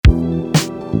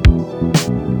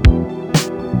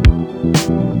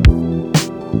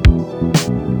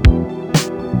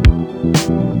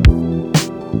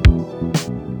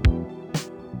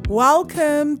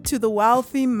Welcome to the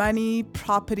Wealthy Money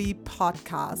Property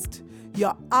Podcast,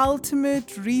 your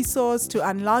ultimate resource to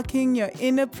unlocking your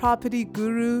inner property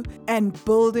guru and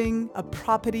building a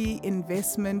property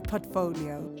investment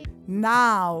portfolio.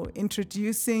 Now,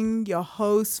 introducing your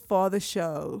host for the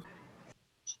show.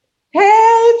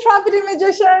 Hey, property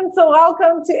magicians. So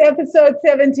welcome to episode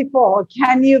 74.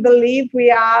 Can you believe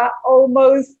we are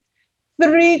almost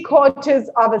 3/4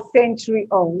 of a century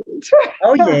old?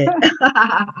 Oh, yeah.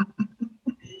 I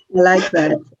like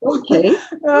that. Okay.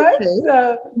 Right? Okay.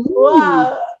 So,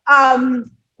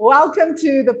 welcome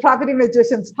to the Property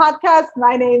Magicians Podcast.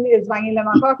 My name is Vangile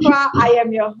Makokwa. I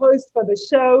am your host for the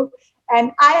show,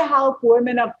 and I help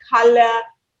women of color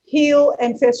heal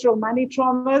ancestral money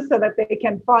trauma so that they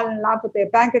can fall in love with their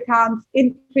bank accounts,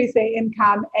 increase their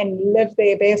income, and live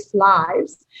their best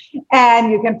lives.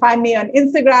 And you can find me on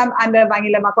Instagram under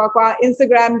Vangile Makokwa,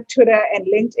 Instagram, Twitter, and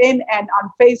LinkedIn, and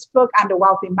on Facebook under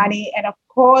Wealthy Money. And of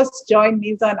course, join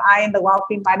Miza and I in the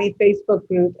Wealthy Money Facebook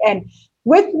group. And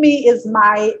with me is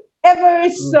my ever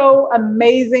so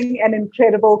amazing and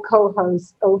incredible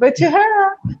co-host. Over to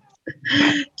her.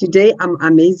 Today, I'm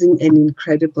amazing and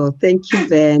incredible. Thank you,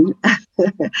 Van.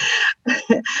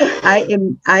 I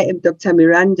am Dr.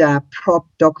 Miranda, Prop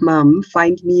Doc Mom.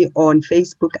 Find me on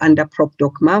Facebook under Prop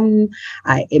Doc Mom.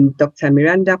 I am Dr.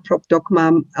 Miranda, Prop Doc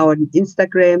Mom on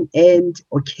Instagram and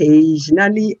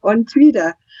occasionally on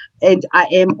Twitter. And I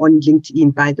am on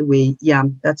LinkedIn, by the way. Yeah,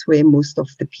 that's where most of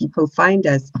the people find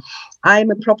us. I'm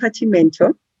a property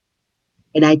mentor,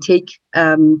 and I take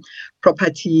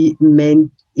property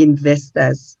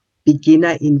investors,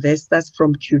 beginner investors,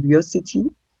 from curiosity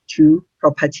to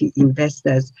property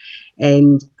investors.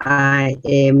 And I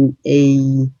am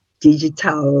a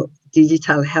digital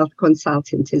health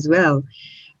consultant as well.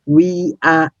 We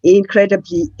are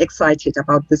incredibly excited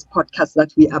about this podcast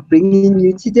that we are bringing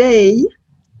you today.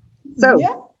 So,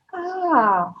 yeah.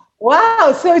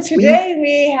 Wow. So today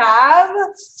we have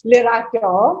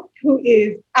Lerato, who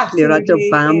is Lerato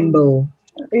Bambo.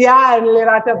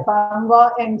 Lerato Bambo,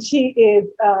 and she is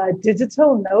a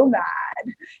digital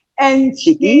nomad. And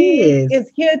she is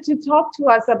here to talk to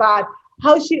us about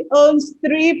how she owns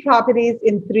 3 properties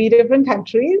in 3 different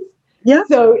countries. Yeah.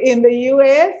 So in the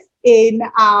US, in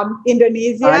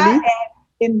Indonesia, Bali.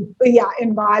 and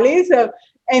in Bali,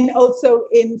 and also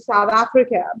in South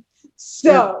Africa.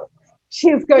 So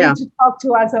she's going to talk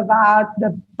to us about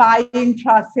the buying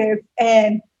process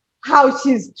and how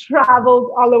she's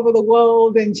traveled all over the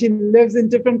world and she lives in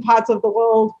different parts of the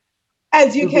world.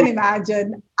 As you can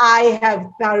imagine, I have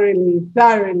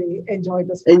thoroughly enjoyed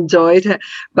this. Enjoyed her.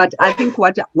 But I think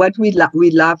what we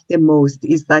love the most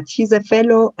is that she's a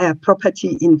fellow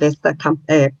property investor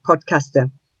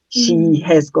podcaster. She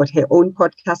has got her own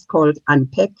podcast called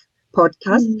Unpack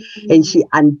Podcast, and she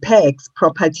unpacks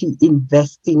property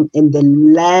investing in the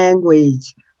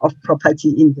language of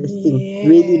property investing. Yes.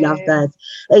 Really love that.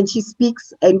 And she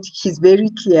speaks, and she's very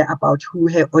clear about who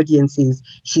her audience is.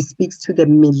 She speaks to the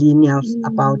millennials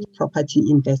about property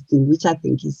investing, which I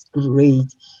think is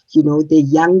great. You know, the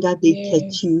younger they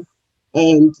catch you,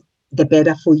 and the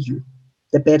better for you.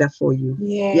 The better for you.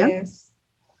 Yes.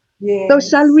 Yes. So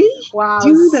shall we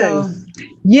do this?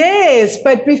 Yes,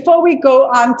 but before we go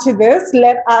on to this,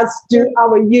 let us do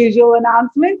our usual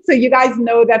announcement. So you guys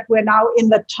know that we're now in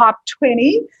the top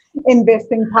 20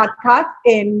 investing podcasts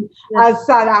in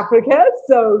South Africa.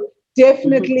 So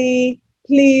definitely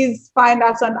please find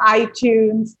us on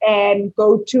iTunes and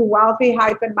go to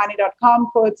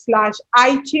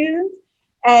wealthy-money.com/iTunes.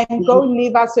 And go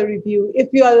leave us a review.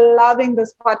 If you're loving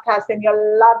this podcast and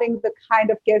you're loving the kind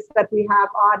of guests that we have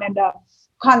on and the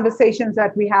conversations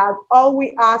that we have, all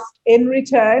we ask in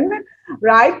return,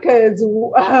 right, because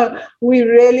we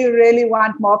really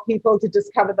want more people to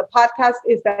discover the podcast,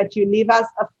 is that you leave us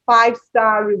a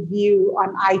 5-star review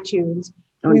on iTunes.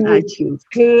 We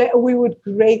would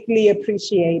greatly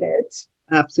appreciate it.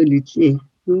 Absolutely.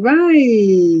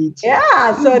 Right.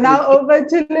 Yeah, so now over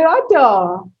to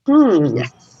Lerato.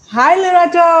 Yes. Hi,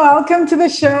 Lerato. Welcome to the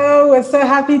show. We're so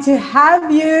happy to have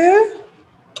you.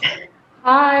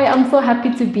 Hi, I'm so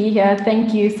happy to be here.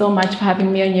 Thank you so much for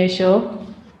having me on your show.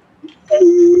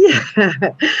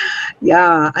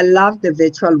 Yeah, I love the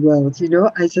virtual world. You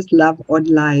know, I just love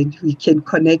online. We can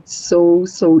connect so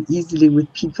easily with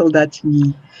people that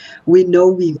we know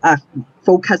we are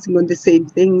focusing on the same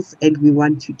things and we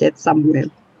want to get somewhere.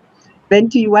 Ben,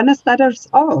 do you want to start us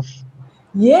off?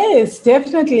 Yes,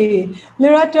 definitely.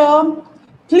 Lerato,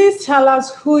 please tell us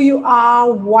who you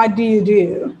are, what do you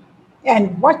do,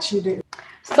 and what you do.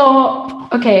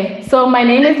 So my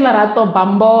name is Lerato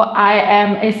Bambo. I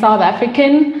am a South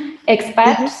African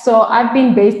expat. So I've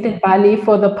been based in Bali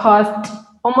for the past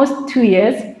almost 2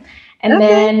 years. And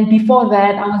then before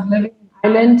that, I was living in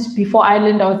Ireland. Before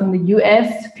Ireland, I was in the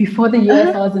US. Before the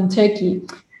US, I was in Turkey.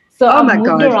 So I've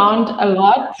moved around a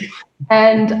lot.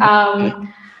 And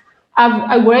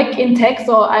I work in tech,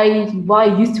 so I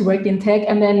used to work in tech,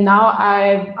 and then now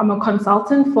I'm a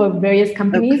consultant for various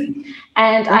companies,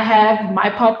 and I have my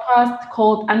podcast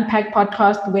called Unpack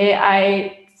Podcast, where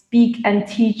I speak and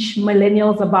teach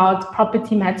millennials about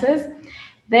property matters.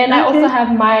 Then I also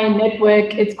have my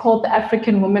network. It's called the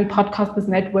African Women Podcasters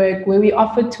Network, where we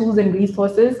offer tools and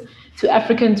resources to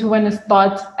Africans who want to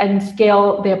start and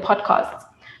scale their podcasts.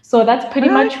 So that's pretty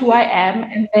much who I am.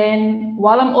 And then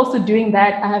while I'm also doing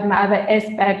that, I have my other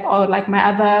aspect, or like my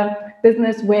other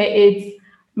business, where it's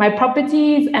my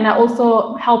properties, and I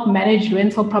also help manage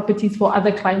rental properties for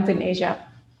other clients in Asia.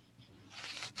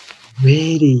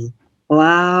 Really?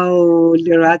 Wow,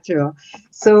 Lerato.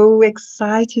 So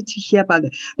excited to hear about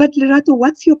it. But Lerato,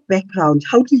 what's your background?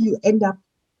 How do you end up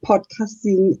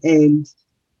podcasting and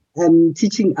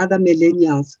teaching other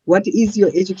millennials? What is your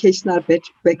educational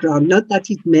background? Not that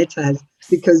it matters,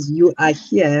 because you are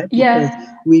here because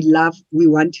we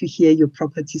want to hear your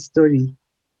property story.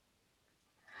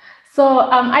 So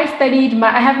I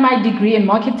have my degree in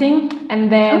marketing,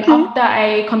 and then after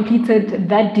I completed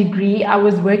that degree, I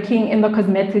was working in the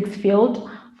cosmetics field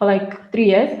for like 3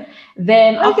 years.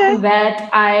 Then after that,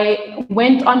 I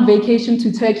went on vacation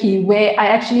to Turkey, where I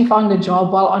actually found a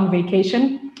job while on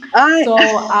vacation. So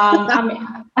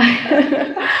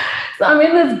I'm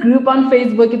in this group on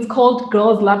Facebook. It's called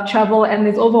Girls Love Travel, and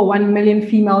there's over 1 million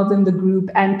females in the group,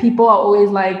 and people are always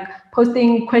like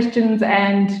posting questions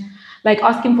and like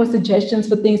asking for suggestions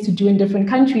for things to do in different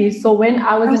countries. So when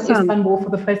I was in Istanbul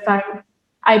for the first time,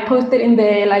 I posted in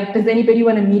there like, does anybody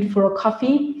want to meet for a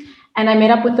coffee? And I met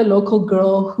up with a local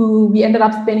girl who we ended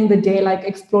up spending the day like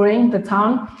exploring the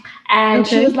town. And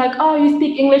she was like, oh, you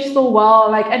speak English so well.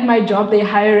 Like at my job, they're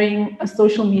hiring a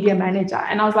social media manager.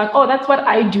 And I was like, oh, that's what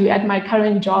I do at my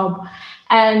current job.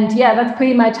 And yeah, that's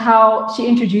pretty much how she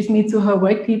introduced me to her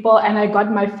work people. And I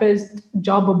got my first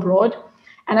job abroad,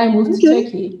 and I moved to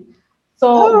Turkey.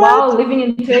 So while living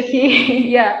in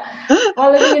Turkey,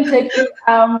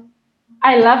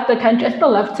 I love the country. I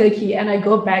still love Turkey, and I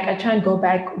go back. I try and go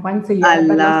back once a year,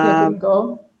 but last year I didn't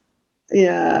go.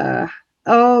 Yeah.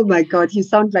 Oh my God, you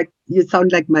sound like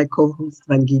my co-host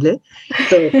Vangile.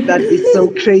 So that is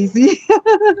so crazy. Isn't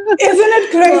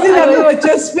it crazy that we were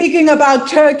just speaking about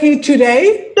Turkey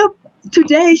today? No,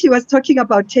 today she was talking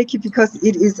about Turkey because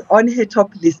it is on her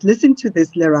top list. Listen to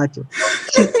this, Lerato.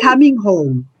 She's coming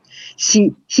home.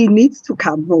 She needs to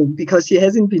come home because she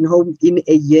hasn't been home in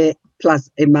a year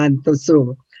plus a month or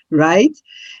so, right?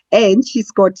 And she's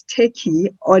got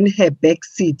Turkey on her back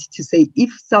seat to say,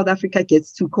 if South Africa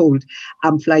gets too cold,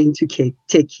 I'm flying to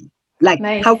Turkey. Like,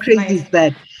 how crazy is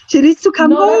that? She needs to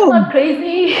come home. No, that's not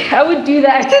crazy. I would do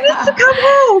that. She needs to come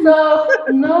home.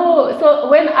 So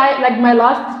when my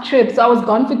last trip, so I was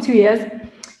gone for 2 years,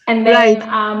 and then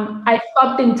I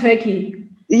stopped in Turkey.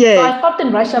 Yeah. So I stopped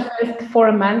in Russia first for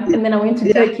a month, and then I went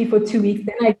to Turkey for 2 weeks.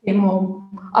 Then I came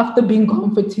home after being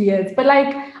gone for 2 years. But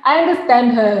like, I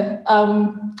understand her.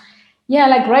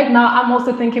 Like right now, I'm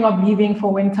also thinking of leaving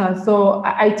for winter. So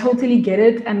I totally get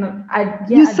it. And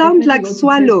you sound like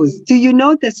swallows. Do you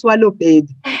know the swallow bed?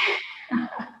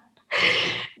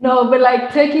 No, but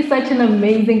like Turkey is such an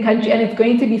amazing country, and it's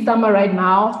going to be summer right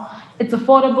now. It's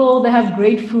affordable. They have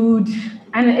great food.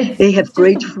 And they have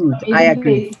great food. I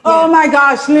agree. Oh my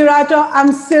gosh, Lerato,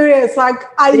 I'm serious. Like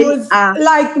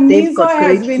Mizo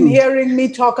has been hearing me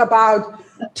talk about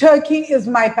Turkey is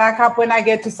my backup when I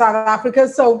get to South Africa.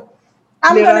 So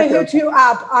I'm going to hit you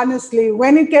up, honestly.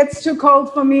 When it gets too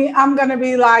cold for me, I'm going to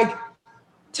be like,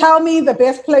 tell me the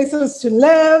best places to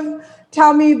live.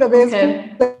 Tell me the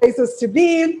best places to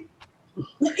be.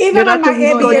 Even on my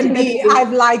Airbnb,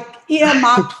 I've like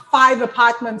earmarked 5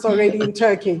 apartments already in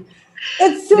Turkey.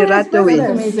 It's serious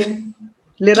amazing.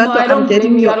 Lerato, I'm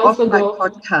getting you off my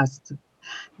podcast.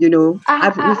 You know, we've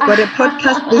got a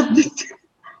podcast business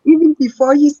even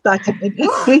before you started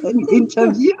an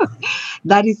interview.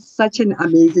 That is such an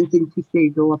amazing thing to say,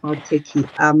 though, about Turkey.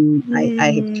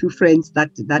 I have 2 friends that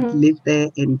live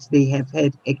there, and they have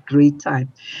had a great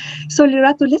time. So,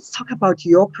 Lerato, let's talk about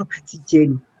your property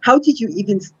journey. How did you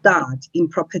even start in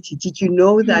property? Did you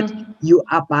know that you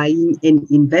are buying an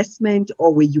investment,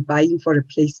 or were you buying for a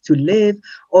place to live,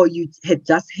 or you had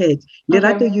just heard,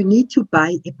 Lerato, you need to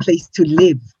buy a place to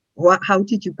live? How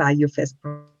did you buy your first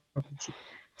property?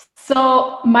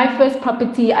 So my first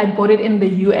property, I bought it in the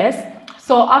US.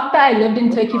 So after I lived in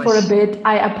Turkey for a bit,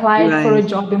 I applied for a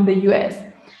job in the US.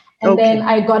 And then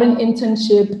I got an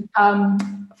internship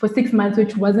for 6 months,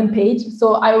 which wasn't paid.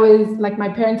 So I was like, my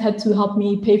parents had to help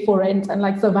me pay for rent and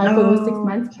like survive for those 6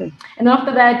 months. Okay. And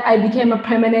after that, I became a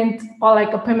permanent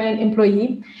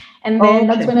employee. And then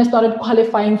that's when I started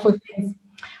qualifying for things.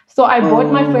 So I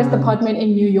bought my first apartment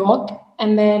in New York,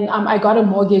 and then I got a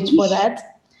mortgage for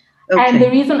that. And the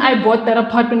reason I bought that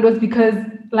apartment was because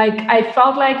like I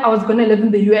felt like I was going to live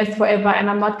in the US forever and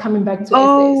I'm not coming back to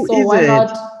SA. So why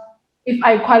not, if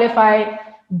I qualify,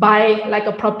 buy like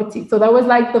a property? So that was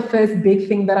like the first big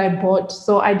thing that I bought.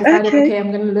 So I decided, okay,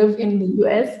 I'm going to live in the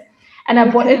US. And I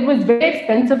bought, it was very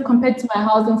expensive compared to my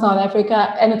house in South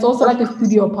Africa. And it's also like a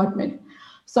studio apartment.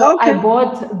 So I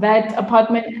bought that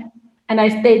apartment and I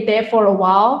stayed there for a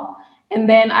while. And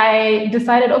then I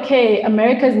decided, okay,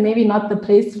 America is maybe not the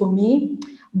place for me,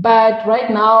 but right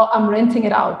now I'm renting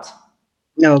it out.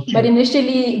 But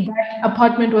initially, that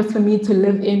apartment was for me to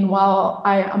live in while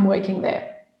I am working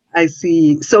there. I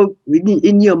see. So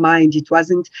in your mind, it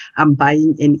wasn't, I'm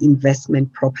buying an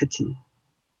investment property.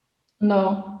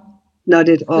 No. Not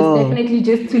at all. It was definitely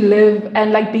just to live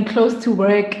and like be close to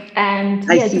work and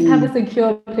just have a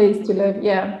secure place to live.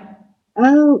 Yeah.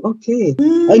 Oh, okay.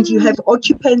 And you have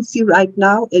occupancy right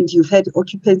now, and you've had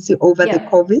occupancy over the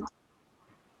COVID?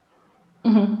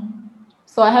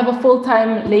 So I have a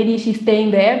full-time lady, she's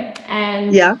staying there.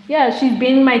 And she's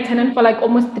been my tenant for like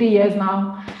almost 3 years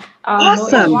now.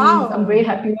 Awesome. Wow. I'm very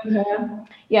happy with her.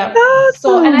 Yeah. Awesome.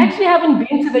 So, and I actually haven't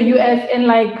been to the US in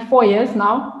like 4 years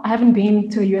now. I haven't been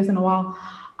to the US in a while.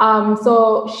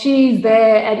 So she's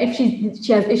there, and if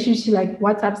she has issues, she like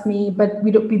WhatsApps me, but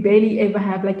we barely ever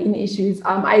have like any issues.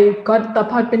 I got the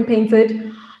apartment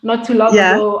painted not too long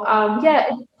ago.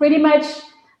 Pretty much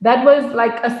that was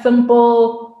like a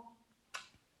simple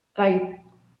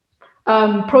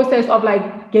process of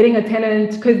like getting a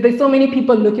tenant, because there's so many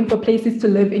people looking for places to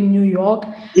live in New York.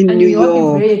 New York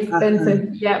is very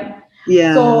expensive.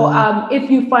 So if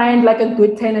you find like a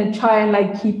good tenant, try and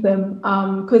like keep them,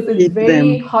 because it's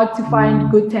very hard to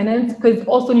find good tenants, because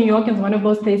also New York is one of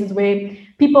those places where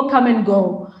people come and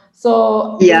go.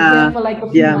 So they're here for like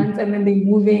a few months and then they're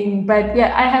moving. But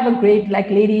I have a great like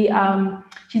lady.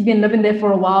 She's been living there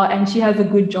for a while and she has a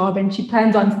good job and she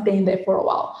plans on staying there for a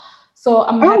while. So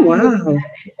I'm happy with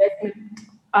that investment.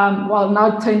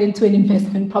 Now turned into an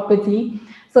investment property.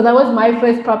 So that was my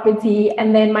first property.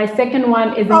 And then my second one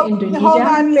is in Indonesia. Hold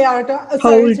on, Leota.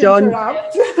 Sorry to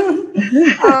interrupt.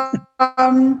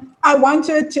 I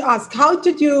wanted to ask, how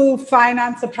did you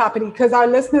finance a property? Because our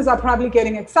listeners are probably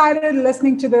getting excited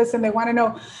listening to this and they want to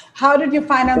know, how did you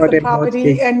finance the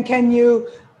property? And can you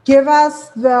give us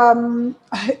the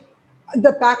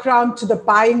background to the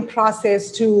buying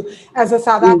process as a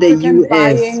South African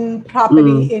buying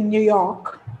property in New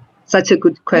York? Such a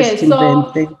good question, Ben.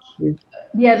 Thank you.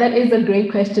 Yeah, that is a great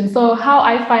question. So how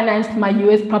I financed my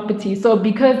US property. So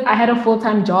because I had a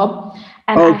full-time job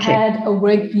and I had a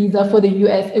work visa for the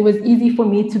US, it was easy for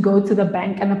me to go to the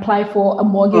bank and apply for a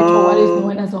mortgage or what is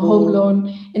known as a home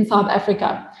loan in South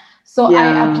Africa. So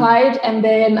I applied and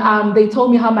then they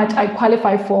told me how much I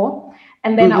qualify for.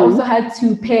 And then I also had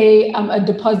to pay a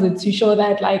deposit to show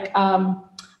that like I'm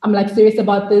like serious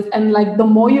about this. And like the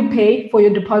more you pay for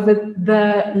your deposit,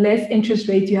 the less interest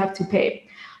rate you have to pay.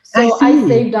 So I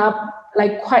saved up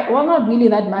like not really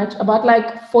that much, about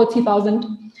like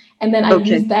 40,000. And then I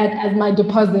used that as my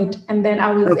deposit. And then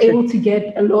I was able to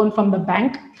get a loan from the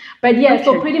bank. But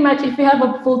so pretty much if you have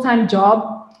a full-time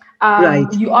job,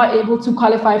 you are able to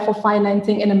qualify for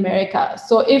financing in America.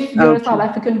 So if you're a South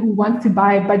African who wants to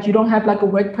buy, but you don't have like a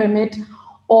work permit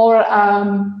or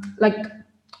a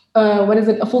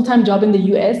full-time job in the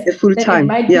US, then it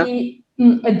might be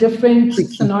a different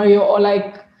scenario or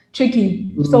like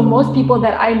tricky. So most people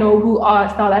that I know who are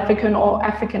South African or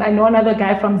African, I know another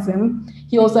guy from Zim.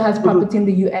 He also has property in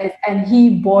the US and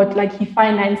he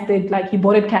financed it, like he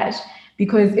bought it cash,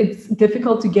 because it's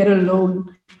difficult to get a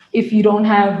loan if you don't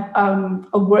have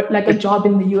a job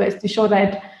in the US to show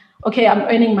that, okay, I'm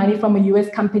earning money from a US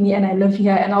company and I live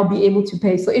here and I'll be able to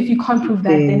pay. So if you can't prove that,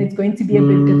 then it's going to be a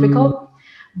bit difficult.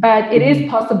 But it is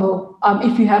possible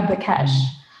if you have the cash.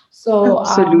 So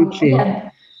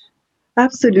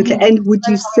Absolutely. And would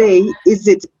you say, is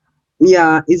it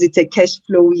a cash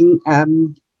flowing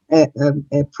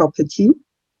property?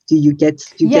 Do you get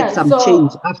some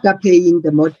change after paying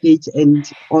the mortgage and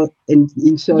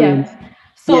insurance?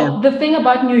 So the thing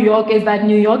about New York is that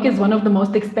New York is one of the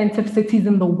most expensive cities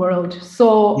in the world.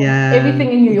 So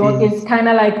everything in New York is kind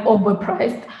of like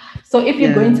overpriced. So if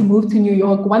you're going to move to New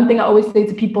York, one thing I always say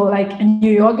to people, like, New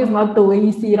York is not the way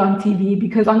you see it on TV,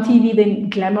 because on TV they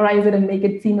glamorize it and make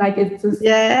it seem like it's this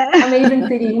amazing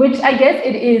city, which I guess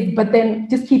it is. But then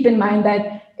just keep in mind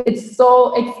that it's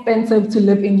so expensive to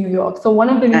live in New York. So one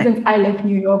of the reasons I left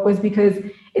New York was because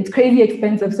it's crazy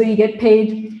expensive. So you get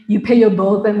paid, you pay your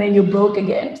bills, and then you're broke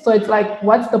again. So it's like,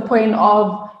 what's the point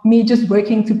of me just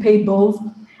working to pay bills?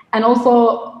 And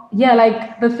also, yeah,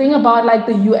 like the thing about like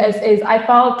the US is I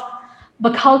felt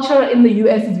the culture in the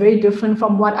US is very different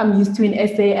from what I'm used to in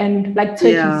SA and like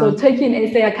Turkey. So Turkey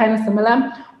and SA are kind of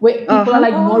similar, where people are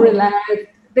like more relaxed.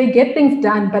 They get things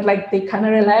done, but like they kind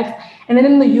of relax. And then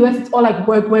in the US, it's all like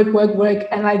work,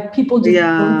 and like people just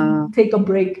don't take a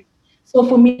break. So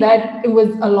for me, that it was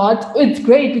a lot. It's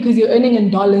great because you're earning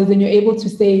in dollars and you're able to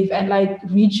save and like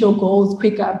reach your goals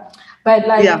quicker. But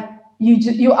like I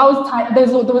was tired. There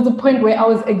was a point where I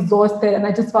was exhausted, and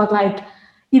I just felt like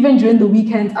even during the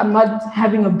weekends, I'm not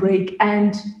having a break.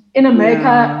 And in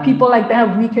America, people like they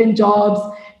have weekend jobs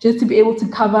just to be able to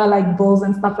cover like bills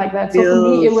and stuff like that. So for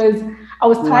me, I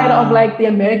was tired of like the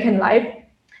American life,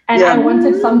 and I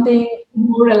wanted something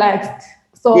more relaxed.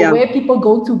 So where people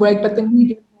go to work, but then when you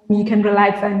get home, you can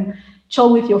relax and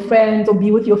chill with your friends or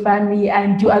be with your family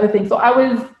and do other things. So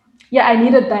I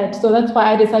needed that. So that's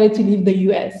why I decided to leave the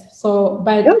US. So,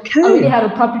 but I already had a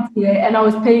property there and I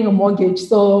was paying a mortgage.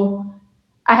 So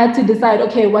I had to decide,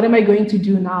 okay, what am I going to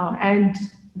do now? And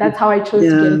that's how I chose to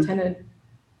get a tenant.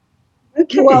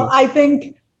 Okay. Well, I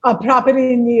think a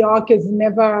property in New York is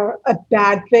never a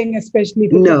bad thing, especially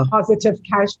if it's a positive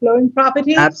cash flowing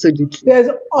property. Absolutely.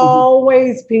 There's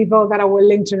always people that are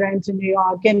willing to rent in New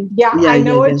York. And I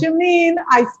know what you mean.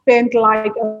 I spent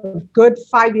like a good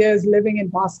 5 years living in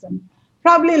Boston,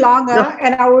 probably longer.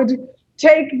 And I would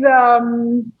take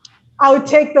the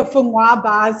Fungwa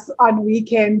bus on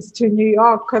weekends to New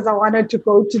York because I wanted to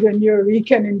go to the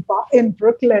Nuyorican in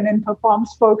Brooklyn and perform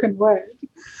spoken word.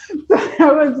 So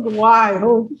that was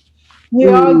wild. New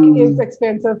York is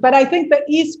expensive, but I think the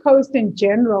East Coast in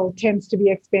general tends to be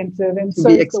expensive, and so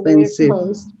is the West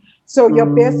Coast. So your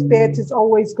best bet is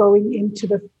always going into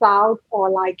the South or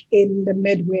like in the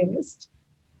Midwest.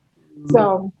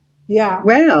 So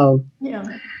well,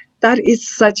 that is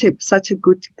such a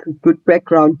good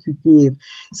background to give.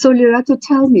 So Lerato,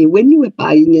 tell me, when you were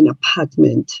buying an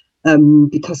apartment,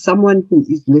 because someone who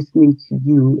is listening to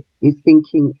you is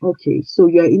thinking, okay, so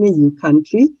you're in a new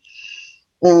country,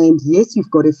 and yes, you've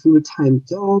got a full-time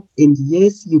job, and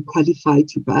yes, you qualify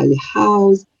to buy a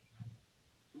house.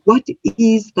 What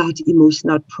is that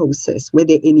emotional process? Were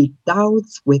there any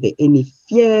doubts? Were there any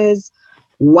fears?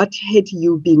 What had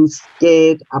you been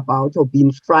scared about or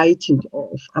been frightened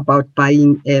of about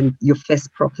buying your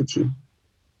first property?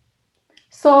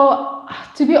 So,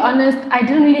 to be honest, I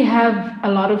didn't really have a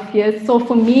lot of fears. So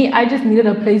for me, I just needed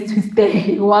a place to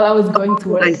stay while I was going to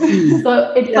work.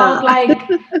 So it felt like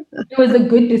it was a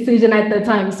good decision at the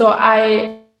time. So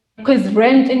because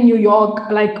rent in New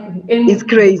York, like in the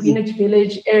Greenwich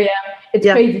Village area, it's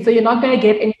crazy. So you're not going to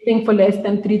get anything for less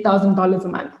than $3,000 a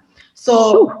month.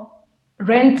 So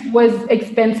rent was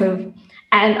expensive.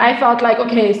 And I felt like,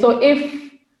 okay, so if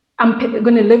I'm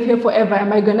going to live here forever,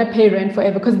 am I going to pay rent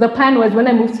forever? Because the plan was when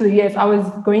I moved to the US, I was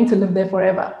going to live there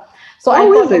forever. So I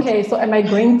thought, okay, so am I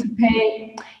going to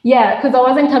pay? Yeah, because I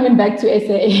wasn't coming back to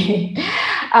SA.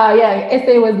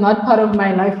 SA was not part of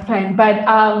my life plan. But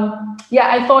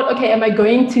I thought, okay, am I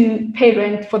going to pay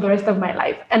rent for the rest of my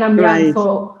life? And I'm young,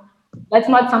 so that's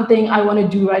not something I want to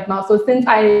do right now. So since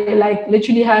I like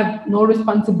literally have no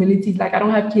responsibilities, like I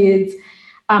don't have kids,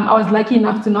 I was lucky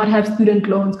enough to not have student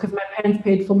loans because my parents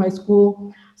paid for my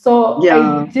school. So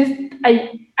I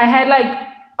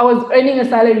was earning a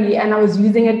salary and I was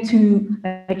using it to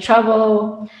like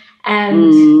travel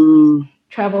and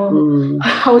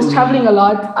I was traveling a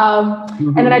lot.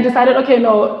 And then I decided, okay,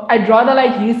 no, I'd rather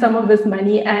like use some of this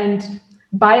money and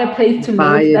buy a place to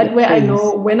live. That way I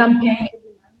know when I'm paying,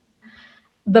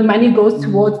 the money goes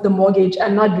towards the mortgage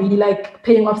and not really like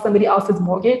paying off somebody else's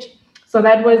mortgage. So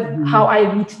that was how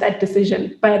I reached that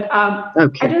decision. But I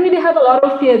didn't really have a lot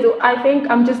of fears. I think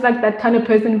I'm just like that kind of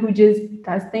person who just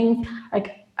does things.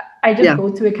 Like I just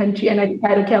go to a country and I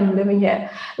decide, okay, I'm living here,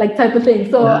 like type of thing.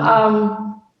 So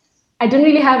I didn't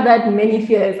really have that many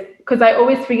fears because I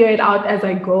always figure it out as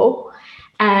I go.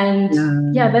 And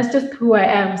that's just who I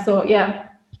am. So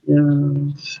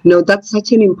no, that's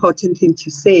such an important thing to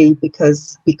say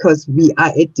because we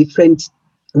are different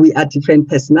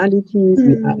personalities,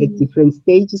 we are at different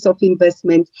stages of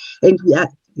investment, and we are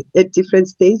at different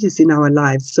stages in our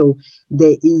lives. So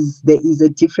there is a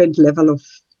different level of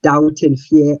doubt and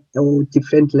fear or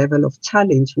different level of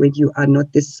challenge when you are not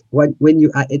when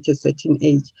you are at a certain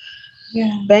age.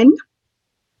 Yeah. Ben?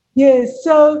 Yes.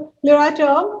 So,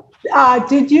 Lerato, how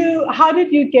did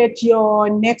you get your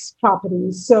next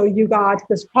property? So you got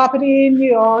this property in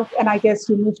New York, and I guess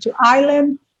you moved to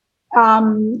Ireland.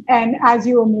 And as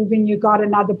you were moving, you got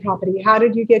another property. How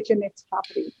did you get your next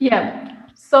property? Yeah.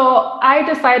 So I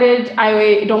decided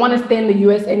I don't want to stay in the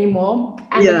US anymore.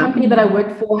 And the company that I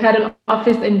worked for had an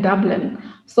office in Dublin.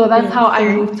 So that's how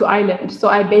I moved to Ireland. So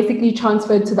I basically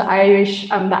transferred to the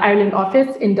Ireland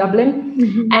office in Dublin.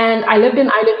 Mm-hmm. And I lived in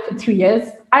Ireland for 2 years.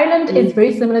 Ireland is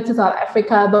very similar to South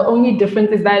Africa. The only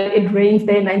difference is that it rains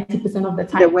there 90% of the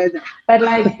time. The weather. But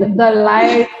like the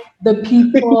life, the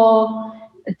people,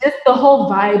 just the whole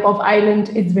vibe of Ireland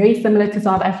is very similar to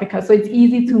South Africa. So it's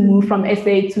easy to move from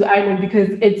SA to Ireland because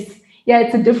it's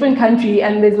a different country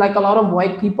and there's like a lot of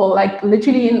white people. Like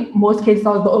literally in most cases,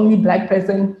 I was the only Black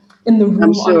person in the room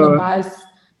on the bus.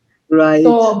 Right.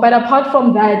 So, but apart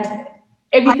from that,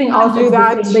 everything else is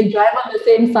the same. They drive on the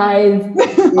same sides of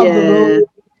the road.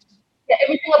 Yeah,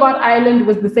 everything about Ireland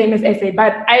was the same as SA.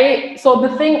 But so the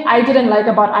thing I didn't like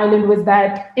about Ireland was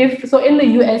that in the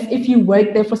US, if you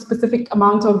work there for a specific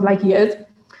amount of like years,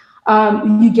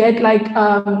 you get like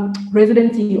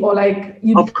residency or like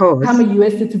you become a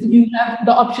US citizen. You have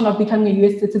the option of becoming a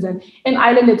US citizen. In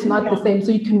Ireland, it's not the same.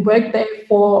 So you can work there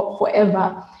for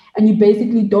forever and you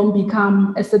basically don't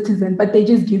become a citizen, but they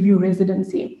just give you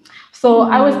residency. So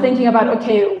I was thinking about,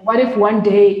 okay, what if one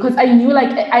day, because I knew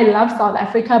like I love South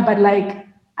Africa, but like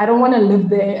I don't want to live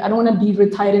there. I don't want to be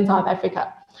retired in South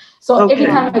Africa. So every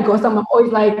time I go somewhere, I'm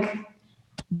always like,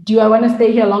 do I want to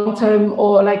stay here long term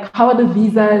or like how are the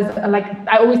visas? Like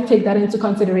I always take that into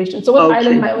consideration. So with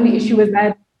Ireland, my only issue was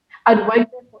that I'd work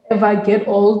there forever, get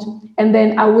old, and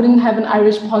then I wouldn't have an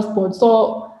Irish passport.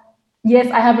 So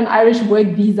yes, I have an Irish work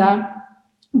visa,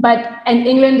 and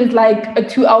England is like a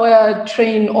 2-hour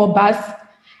train or bus,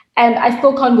 and I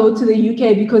still can't go to the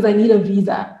UK because I need a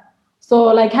visa. So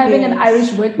like having an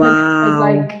Irish work permit is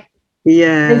like,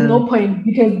 there's no point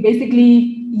because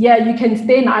basically, you can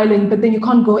stay in Ireland, but then you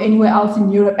can't go anywhere else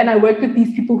in Europe. And I worked with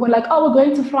these people who are like, oh, we're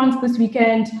going to France this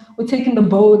weekend, we're taking the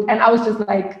boat. And I was just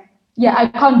like, I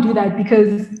can't do that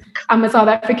because I'm a South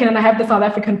African and I have the South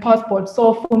African passport.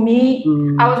 So for me,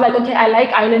 I was like, okay, I like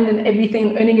Ireland and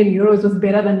everything. Earning in euros was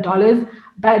better than dollars,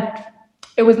 but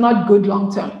it was not good long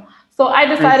term. So I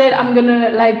decided I'm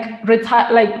gonna like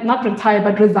retire, like not retire,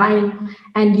 but resign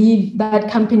and leave that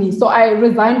company. So I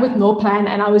resigned with no plan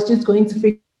and I was just going to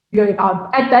figure it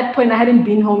out. At that point, I hadn't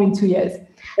been home in 2 years.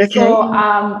 So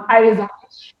I resigned.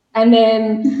 And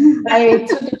then I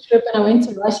took a trip and I went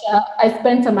to Russia. I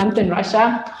spent a month in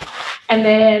Russia. And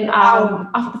then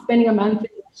after spending a month in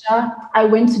Russia, I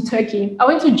went to Turkey. I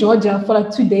went to Georgia for like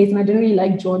 2 days and I didn't really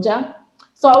like Georgia.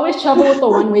 So I always travel with a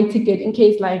one-way ticket in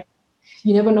case like,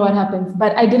 you never know what happens.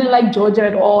 But I didn't like Georgia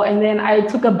at all. And then I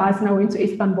took a bus and I went to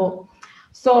Istanbul.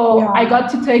 So I got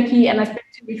to Turkey and I spent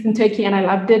 2 weeks in Turkey and I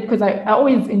loved it because I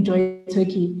always enjoyed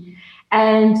Turkey.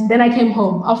 And then I came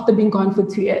home after being gone for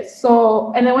 2 years.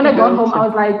 So, and then when I got home, I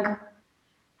was like,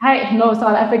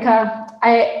 South Africa.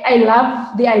 I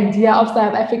love the idea of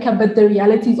South Africa, but the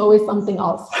reality is always something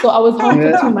else. So I was home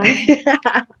for 2 months.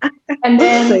 And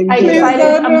then I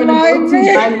decided I'm going to go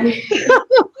to Bali.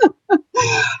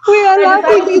 We are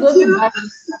laughing with you.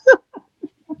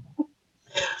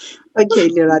 Okay,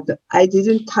 Lerato, I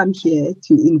didn't come here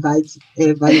to invite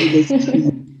Evangelist to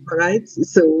you, right?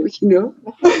 So,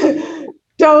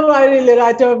 Don't worry,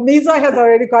 Lerato. Misa has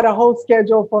already got a whole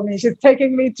schedule for me. She's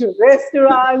taking me to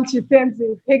restaurants. She sends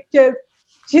me pictures.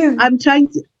 I'm trying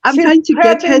to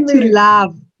get her to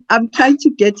love. I'm trying to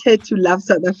get her to love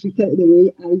South Africa in the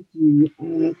way I do.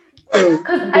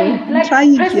 Because I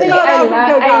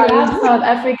love South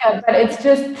Africa, but it's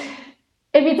just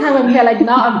every time I'm here, like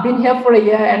now I've been here for a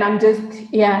year and I'm just,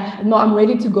 I'm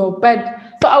ready to go. But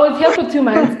so I was here for 2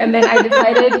 months and then I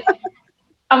decided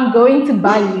I'm going to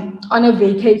Bali on a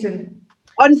vacation.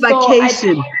 On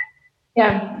vacation?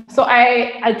 So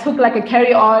I took like a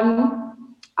carry-on.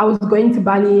 I was going to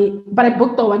Bali, but I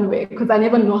booked the one way because I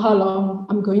never know how long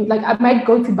I'm going. Like I might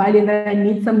go to Bali and then I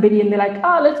meet somebody and they're like,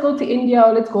 oh, let's go to India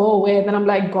or let's go away. Then I'm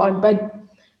like, God, but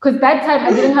because that time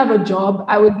I didn't have a job.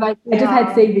 I was like, I just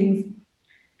had savings.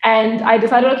 And I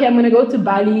decided, okay, I'm going to go to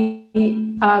Bali,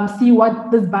 see what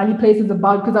this Bali place is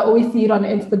about because I always see it on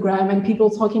Instagram and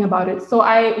people talking about it. So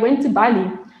I went to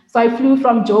Bali. So I flew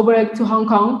from Joburg to Hong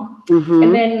Kong. Mm-hmm.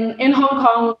 And then in Hong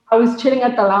Kong, I was chilling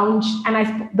at the lounge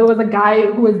and there was a guy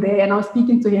who was there and I was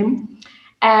speaking to him.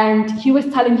 And he's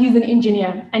an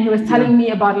engineer and he was telling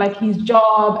me about like his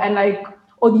job and like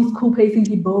all these cool places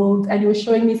he builds, and he was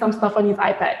showing me some stuff on his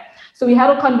iPad. So we had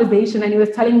a conversation, and he was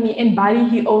telling me in Bali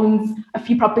he owns a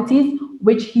few properties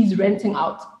which he's renting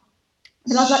out.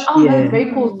 And I was like, oh, that's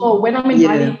very cool. So when I'm in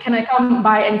Bali, can I come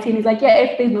by and see? And he's like, yeah,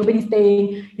 if there's nobody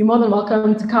staying, you're more than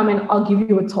welcome to come and I'll give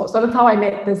you a tour. So that's how I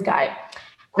met this guy.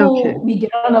 Cool. Okay. We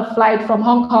get on a flight from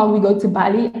Hong Kong. We go to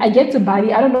Bali. I get to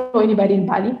Bali. I don't know anybody in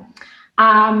Bali.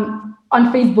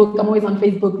 On Facebook, I'm always on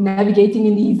Facebook, navigating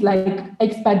in these like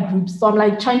expat groups. So I'm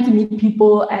like trying to meet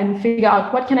people and figure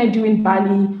out what can I do in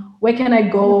Bali? Where can I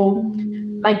go?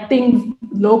 Like things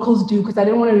locals do, because I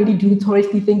didn't want to really do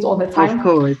touristy things all the time. Of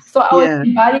course. So I was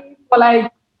in Bali for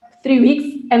like 3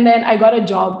 weeks, and then I got a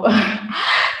job.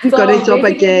 You got a job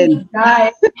again.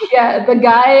 The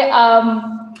guy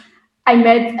I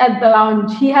met at the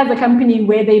lounge, he has a company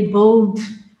where they build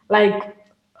like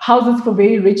houses for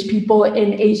very rich people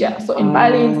in Asia. So in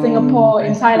Bali, in Singapore,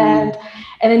 in Thailand.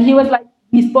 And then he was like,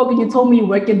 we spoke and you told me you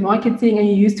work in marketing and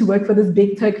you used to work for this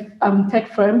big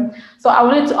tech firm. So I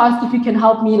wanted to ask if you can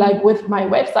help me like with my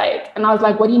website. And I was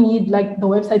like, what do you need like the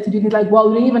website to do? And he's like, well,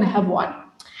 we don't even have one.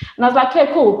 And I was like,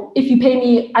 okay, cool. If you pay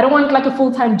me, I don't want like a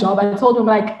full-time job. I told him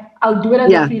like, I'll do it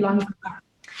as a freelancer.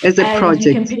 As a project.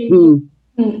 You can pay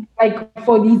me like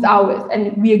for these hours,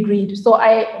 and we agreed. So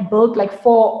I built like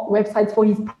 4 websites for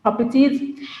his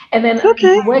properties, and then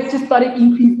the work just started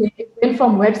increasing. It went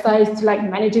from websites to like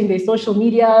managing their social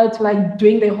media to like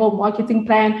doing their whole marketing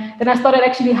plan. Then I started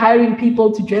actually hiring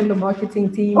people to join the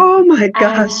marketing team. Oh my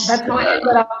gosh! And that's how I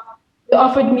ended up. They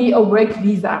offered me a work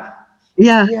visa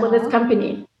for this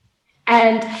company.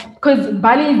 And because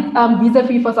Bali is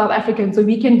visa-free for South Africans, so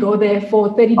we can go there for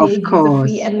 30 days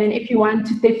visa-free. And then if you want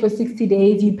to stay for 60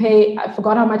 days, you pay, I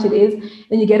forgot how much it is,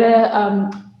 then you get a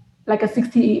like a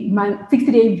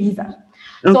 60-day visa.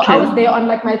 So I was there on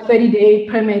like my 30-day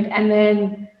permit, and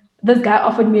then this guy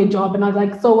offered me a job. And I was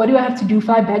like, so what do I have to do?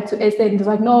 Fly back to SA? And he's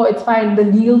like, no, it's fine. The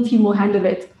legal team will handle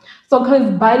it. So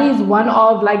because Bali is one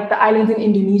of like the islands in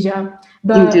Indonesia,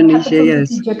 the capital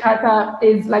city, Jakarta,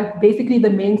 is like basically the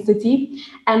main city,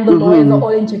 and the lawyers are all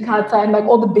in Jakarta, and like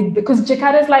all the big, because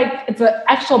Jakarta is like, it's an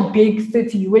actual big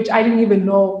city, which I didn't even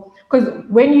know. Because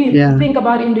when you think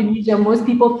about Indonesia, most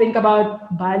people think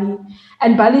about Bali,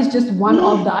 and Bali is just one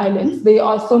of the islands. There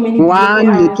are so many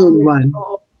little one.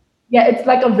 Yeah, it's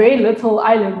like a very little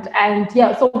island. And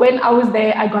so when I was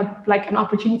there, I got like an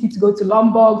opportunity to go to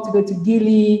Lombok, to go to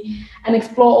Gili, and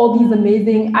explore all these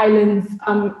amazing islands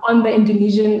on the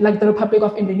Indonesian, like the Republic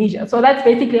of Indonesia. So that's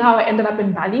basically how I ended up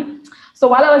in Bali. So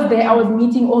while I was there, I was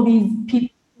meeting all these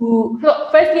people so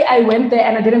firstly, I went there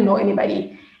and I didn't know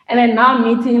anybody. And then now I'm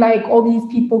meeting like all these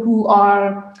people who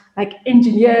are like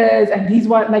engineers, and these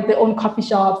want like their own coffee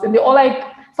shops, and they're all like,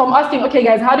 so I'm asking, okay,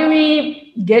 guys, how do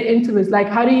we get into this? Like,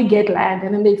 how do you get land?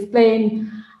 And then they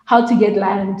explain how to get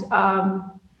land.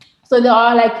 So there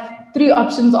are like 3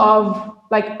 options of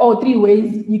like, 3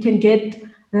 ways you can get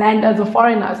land as a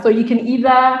foreigner. So you can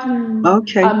either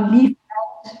lease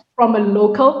from a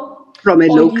local. That's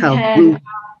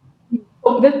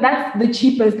the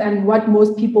cheapest and what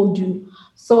most people do.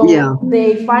 So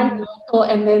they find a local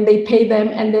and then they pay them,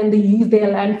 and then they use their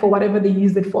land for whatever they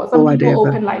use it for. Some people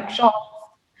open like shops,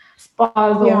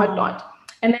 spas or whatnot.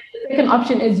 And then the second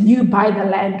option is you buy the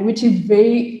land, which is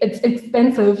it's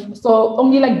expensive. So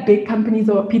only like big companies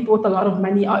or people with a lot of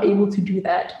money are able to do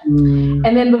that. And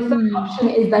then the third option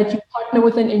is that you partner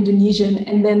with an Indonesian,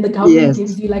 and then the government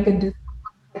gives you like a discount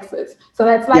on taxes. So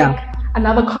that's like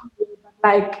another company, but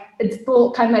like it's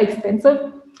still kind of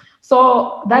expensive.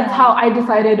 So that's how I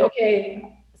decided,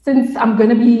 okay, since I'm going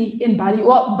to be in Bali,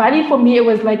 well, Bali for me, it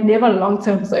was like never long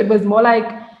term. So it was more like,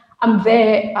 I'm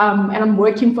there and I'm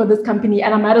working for this company,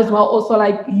 and I might as well also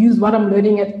like use what I'm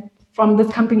learning from this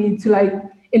company to like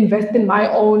invest in my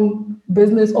own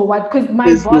business or what, because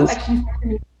my boss actually said to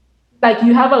me, like,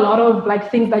 you have a lot of like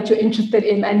things that you're interested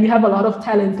in, and you have a lot of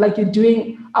talents. Like, you're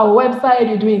doing our website,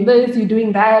 you're doing this, you're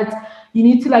doing that. You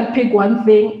need to like pick one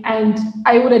thing, and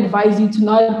I would advise you to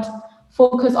not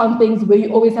focus on things where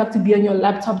you always have to be on your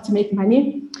laptop to make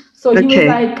money. So he was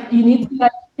like, you need to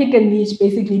like pick a niche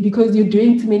basically, because you're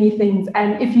doing too many things,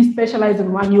 and if you specialize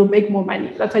in one, you'll make more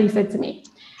money. That's what he said to me.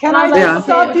 Can I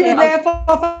stop you there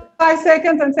for 5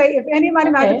 seconds and say, if any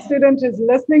mathematics student is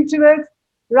listening to it,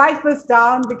 write this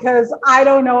down, because I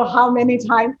don't know how many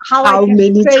times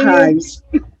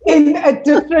it in a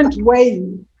different way.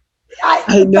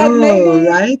 I know,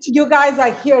 right? You guys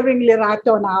are hearing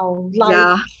Lerato now.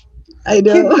 Like, I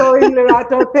know. Keep going,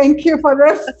 Lerato. Thank you for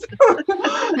this.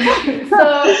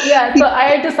 So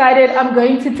I decided I'm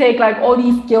going to take like all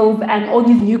these skills and all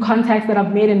these new contacts that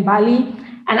I've made in Bali,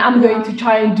 and I'm going to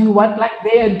try and do what like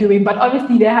they are doing. But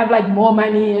obviously they have like more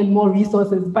money and more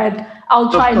resources, but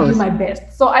I'll try and do my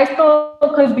best. So I still,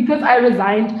 because I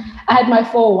resigned, I had my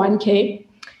 401k,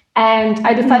 and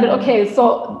I decided, okay,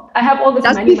 so I have all this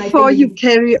just money. Before you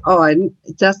carry on,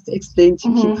 just explain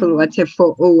to people what a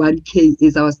 401k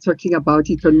is. I was talking about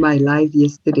it on my live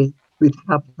yesterday with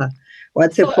Papa.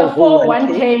 What's a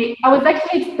 401k? I was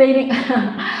actually explaining,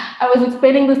 I was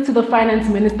explaining this to the finance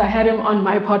minister. I had him on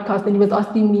my podcast, and he was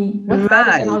asking me, what's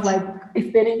that? And I was like,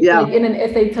 explaining like in an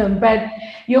essay term. But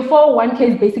your 401k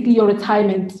is basically your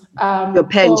retirement. Your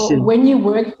pension. So when you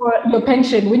work for your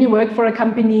pension, when you work for a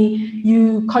company,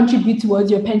 you contribute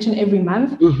towards your pension every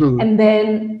month. And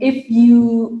then if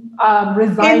you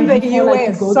resign in the before, US, like,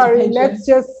 you go sorry, to pension, let's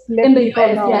just let in the people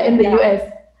US, know. in the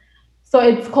US. So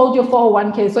it's called your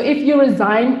 401k. So if you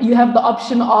resign, you have the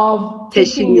option of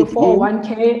taking your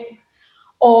 401k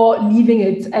or leaving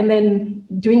it and then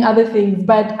doing other things.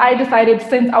 But I decided,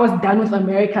 since I was done with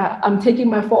America, I'm taking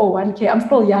my 401k. I'm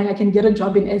still young. I can get a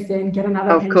job in SA and get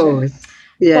another pension. Of course.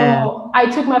 Yeah. So I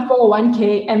took my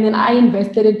 401k and then I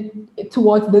invested it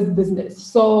towards this business.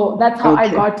 So that's how I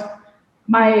got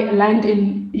my land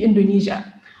in Indonesia.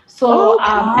 So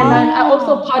and then I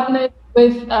also partnered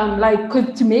with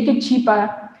because to make it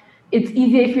cheaper, it's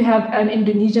easier if you have an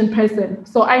Indonesian person.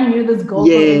 So I knew this girl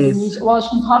from Indonesia. Well,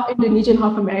 she's half Indonesian,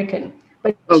 half American,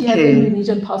 but she has an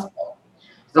Indonesian passport.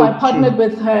 So I partnered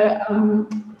with her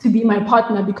to be my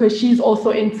partner because she's also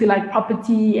into like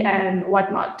property and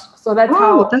whatnot. So that's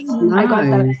how I got the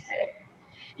land.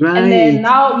 Right. And then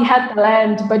now we had the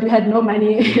land, but we had no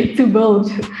money to build.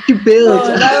 To build.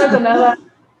 So that was another.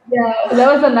 Yeah,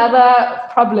 that was another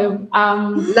problem.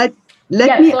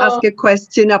 Let me ask a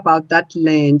question about that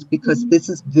land, because this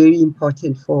is very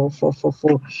important for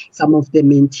some of the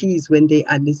mentees when they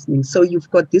are listening. So you've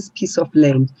got this piece of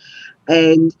land,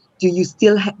 and do you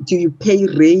still do you pay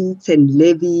rates and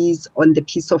levies on the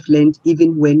piece of land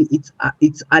even when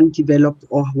it's undeveloped,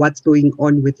 or what's going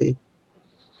on with it?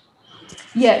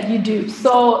 Yeah, you do.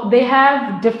 So they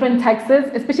have different taxes,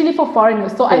 especially for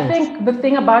foreigners. So I think the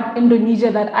thing about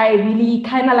Indonesia that I really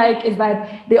kind of like is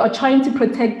that they are trying to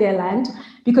protect their land,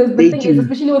 because the thing is,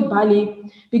 especially with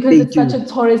Bali, because it's such a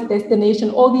tourist destination,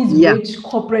 all these rich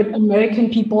corporate American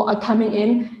people are coming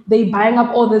in, they buying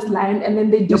up all this land, and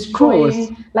then they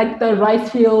destroying like the rice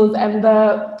fields and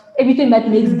everything that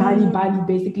makes Bali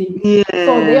basically.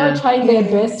 So they are trying their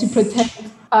best to protect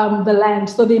the land.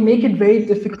 So they make it very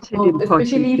difficult,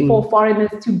 especially for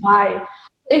foreigners to buy.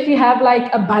 If you have like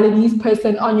a Balinese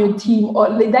person on your team,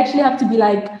 or they actually have to be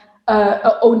like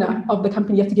a owner of the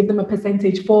company, you have to give them a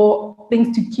percentage for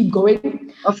things to keep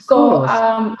going. Of course.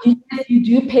 So you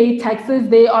do pay taxes.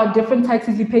 There are different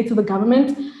taxes you pay to the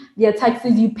government. There are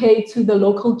taxes you pay to the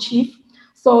local chief.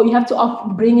 So you have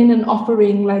to bring in an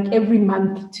offering like every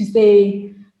month to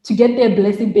get their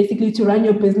blessing, basically, to run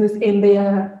your business in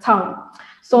their town.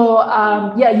 So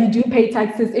you do pay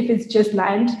taxes if it's just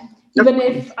land. Even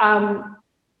if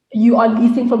you are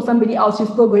leasing from somebody else, you're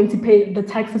still going to pay the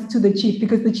taxes to the chief,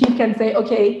 because the chief can say,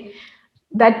 okay,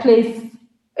 that place,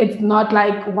 it's not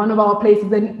like one of our places,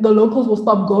 then the locals will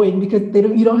stop going because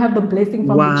you don't have the blessing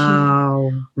from the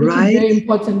chief, which is very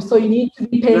important. So you need to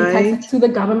be paying taxes to the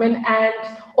government and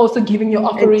also giving your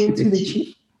offering to the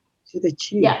chief. To the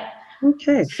chief. Yeah.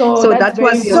 Okay. So that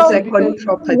was your second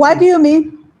property. What do you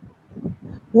mean?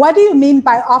 What do you mean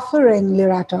by offering,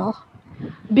 Lerato?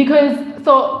 Because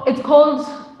so it's called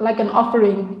like an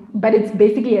offering, but it's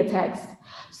basically a tax.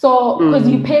 So because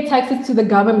you pay taxes to the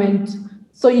government,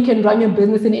 so you can run your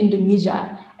business in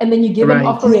Indonesia, and then you give an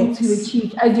offering to the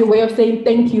chief as your way of saying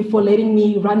thank you for letting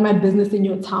me run my business in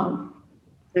your town.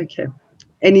 Okay.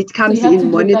 And it comes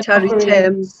in monetary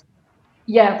terms.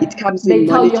 Yeah. It comes in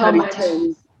monetary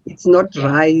terms. It's not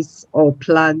rice or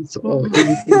plants or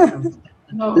anything else.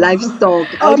 No. Livestock.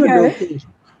 I don't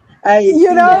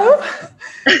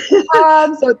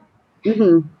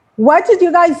know. What did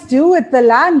you guys do with the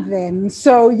land then?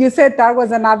 So you said that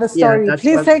was another story.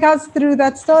 Please take us through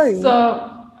that story. So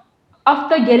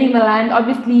after getting the land,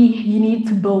 obviously you need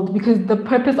to build, because the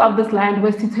purpose of this land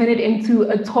was to turn it into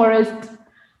a tourist,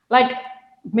 like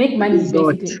make money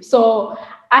basically. So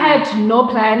I had no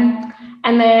plan.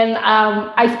 And then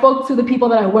I spoke to the people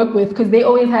that I work with, because they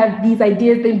always have these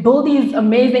ideas. They build these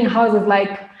amazing houses,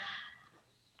 like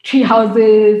tree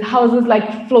houses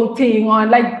like floating on,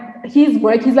 like he's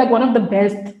like one of the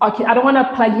best I don't want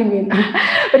to plug him in,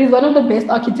 but he's one of the best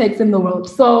architects in the world.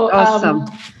 So awesome.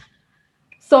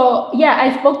 So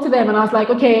I spoke to them and I was like,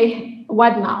 okay,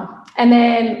 what now? And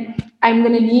then I'm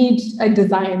gonna need a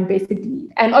design basically,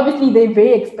 and obviously they're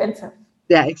very expensive.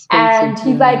 They're expensive. And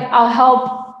he's like, I'll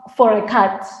help for a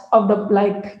cut of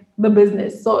the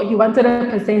business. So he wanted a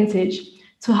percentage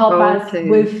to help us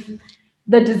with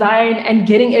the design and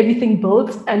getting everything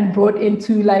built and brought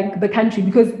into like the country,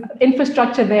 because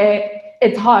infrastructure there,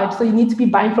 it's hard. So you need to be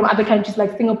buying from other countries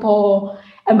like Singapore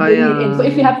and bringing it in. So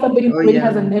if you have somebody who already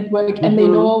has a network and they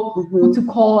know who to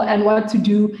call and what to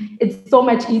do, it's so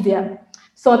much easier.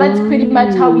 So that's pretty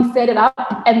much how we set it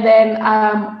up. And then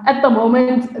at the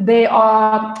moment,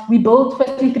 we built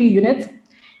firstly 3 units,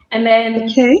 and then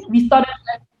we started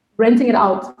renting it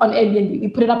out on Airbnb. We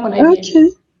put it up on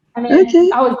Airbnb. And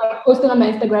then I was like posting on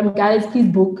my Instagram, guys, please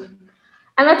book.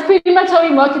 And that's pretty much how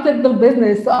we marketed the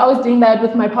business. So I was doing that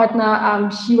with my partner.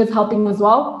 She was helping as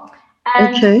well.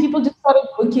 And people just started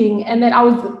booking. And then I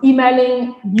was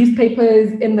emailing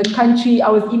newspapers in the country. I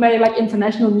was emailing like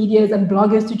international medias and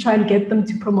bloggers to try and get them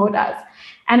to promote us.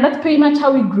 And that's pretty much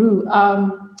how we grew.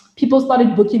 People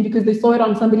started booking because they saw it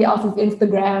on somebody else's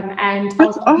Instagram. And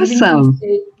that's awesome.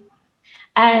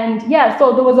 And yeah,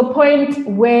 so there was a point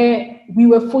where we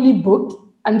were fully booked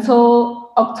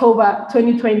until October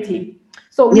 2020.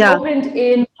 So we opened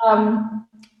in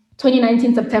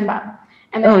 2019 September.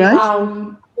 And then I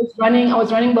was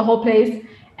running the whole place.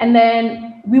 And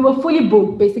then we were fully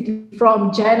booked basically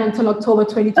from Jan until October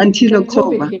 2020. Until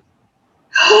October.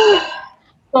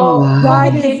 So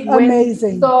that is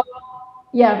amazing. So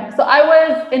I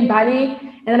was in Bali.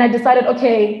 And then I decided,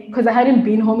 okay, because I hadn't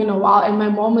been home in a while and my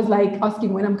mom was like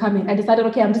asking when I'm coming. I decided,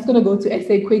 okay, I'm just going to go to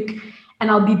SA quick and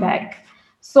I'll be back.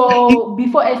 So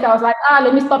before SA, I was like,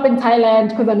 let me stop in Thailand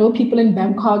because I know people in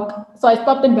Bangkok. So I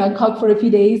stopped in Bangkok for a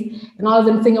few days and I was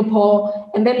in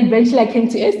Singapore. And then eventually I came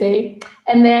to SA.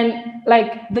 And then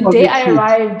like the day I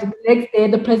arrived, the next day,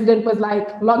 the president was like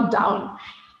lockdown.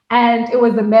 And it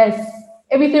was a mess.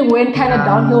 Everything went kind of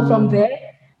downhill from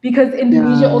there because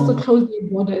Indonesia also closed their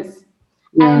borders.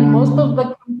 And most of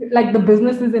the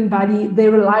businesses in Bali, they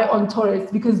rely on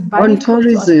tourists because Bali on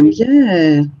tourism,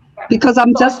 because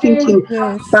I'm just thinking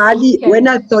Bali. When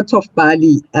I thought of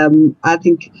Bali, I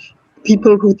think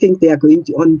people who think they are going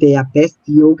to on their best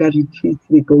yoga retreats,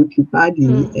 they go to Bali,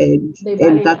 and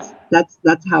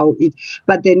that's how it.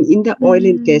 But then in the oil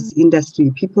and gas industry,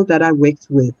 people that I worked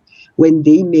with, when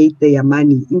they made their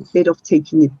money, instead of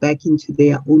taking it back into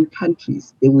their own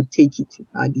countries, they would take it to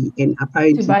Bali. And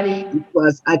apparently it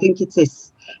was, I think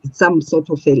it's some sort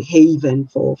of a haven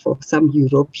for some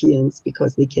Europeans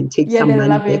because they can take some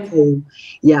money back home.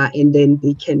 And then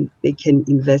they can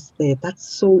invest there. That's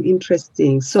so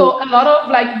interesting. So a lot of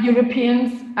like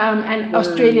Europeans and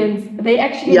Australians, they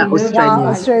actually live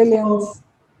Australians.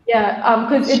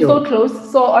 Because it's so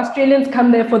close. So Australians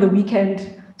come there for the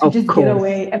weekend to just get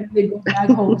away and they go back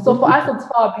home. So for us, it's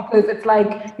far because it's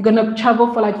like you're gonna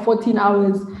travel for like 14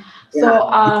 hours. So,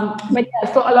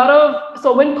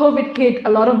 so when COVID hit, a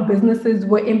lot of businesses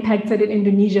were impacted in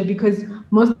Indonesia because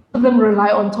most of them rely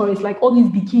on tourists, like all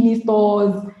these bikini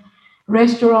stores,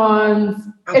 restaurants,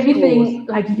 everything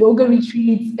like yoga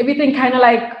retreats, everything kind of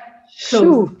like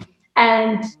closed.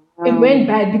 And it went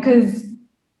bad because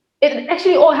it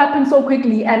actually all happened so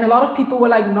quickly and a lot of people were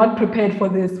like not prepared for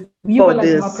this. We were like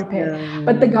not prepared.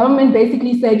 But the government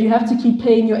basically said you have to keep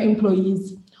paying your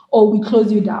employees or we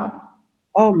close you down.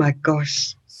 Oh my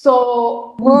gosh.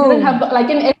 So we didn't have,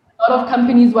 like in a lot of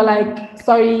companies were like,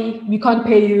 sorry, we can't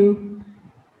pay you.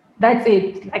 That's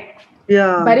it.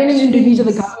 But in Indonesia,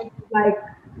 the government was like,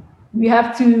 we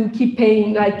have to keep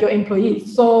paying like your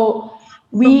employees. So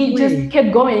we just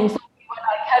kept going. So we were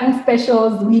like having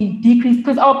specials, we decreased,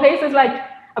 because our place is like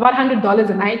about $100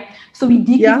 a night. So we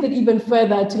decreased it even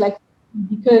further to like,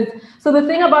 so the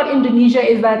thing about Indonesia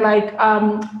is that like,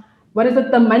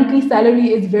 the monthly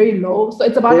salary is very low. So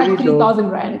it's about like 3,000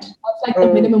 Rand. That's like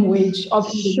the minimum wage of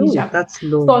Indonesia. That's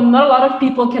low. So not a lot of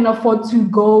people can afford to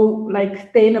go like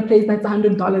stay in a place that's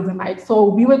 $100 a night. So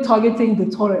we were targeting the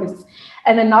tourists.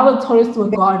 And then now the tourists were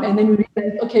gone. And then we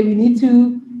realized, okay, we need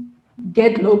to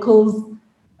get locals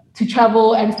to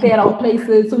travel and stay at our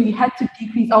places. So we had to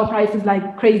decrease our prices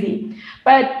like crazy.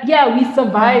 But yeah, we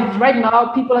survived. Right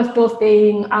now, people are still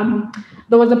staying.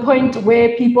 There was a point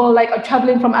where people like are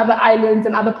traveling from other islands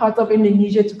and other parts of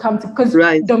Indonesia to come to, because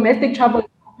domestic travel is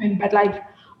open, but like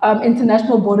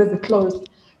international borders are closed.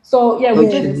 So yeah,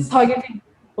 we're just targeting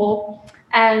people,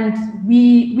 and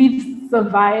we've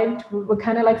survived. We're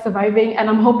kind of like surviving, and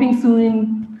I'm hoping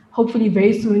soon, hopefully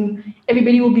very soon,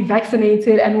 everybody will be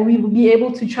vaccinated and we will be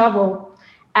able to travel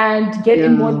and get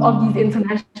in more of these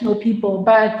international people.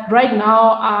 But right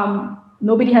now,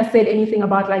 nobody has said anything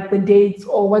about like the dates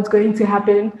or what's going to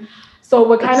happen. So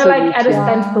we're kind of like at a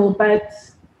standstill, but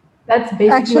that's basically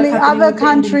actually other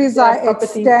countries are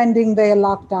extending their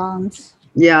lockdowns.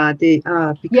 Yeah, they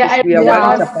are, Yeah, because I we are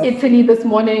worried lost about Italy this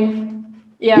morning.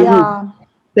 Yeah. Yeah.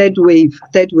 third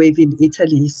wave in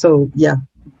Italy. So yeah,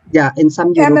 in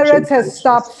some European Emirates has countries.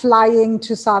 stopped flying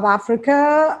to South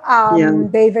Africa. Yeah.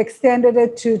 They've extended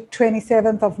it to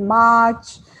 27th of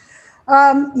March.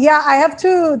 Yeah, I have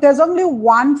to, there's only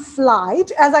one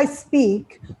flight as I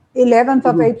speak. 11th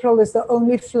of April is the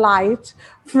only flight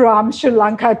from Sri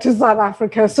Lanka to South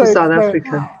Africa. So To it's South the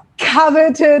Africa.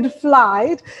 coveted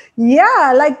flight.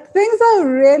 Yeah, like things are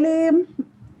really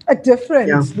different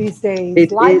Yeah. these days.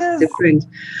 It is different.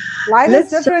 Life is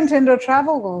Let's different in the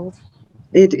travel world.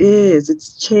 It is.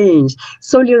 It's changed.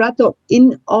 So, Lerato,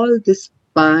 in all this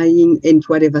buying and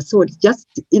whatever, so just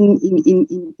in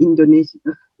Indonesia,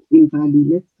 in Bali,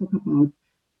 let's talk about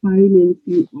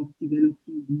financing of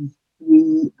developing these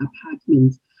 3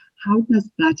 apartments. How does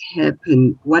that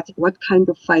happen? What kind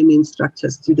of finance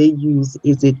structures do they use?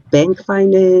 Is it bank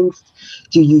finance?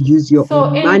 Do you use your So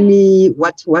own money?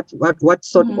 What sort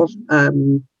of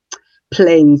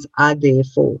plans are there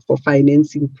for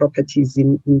financing properties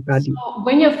in Bali? So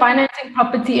when you're financing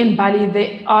property in Bali,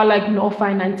 there are like no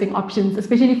financing options,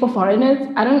 especially for foreigners.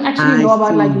 I don't actually I know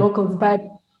about like see. locals, but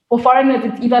for foreigners,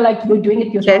 it's either like you're doing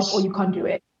it yourself Cash? or you can't do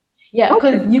it. Yeah,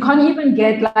 Okay. because you can't even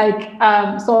get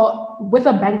like so with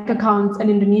a bank account, an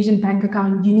Indonesian bank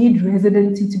account, you need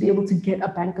residency to be able to get a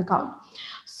bank account.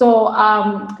 So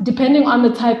depending on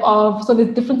the type of, so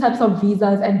there's different types of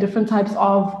visas and different types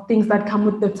of things that come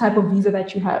with the type of visa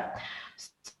that you have.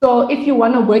 So if you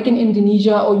want to work in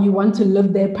Indonesia or you want to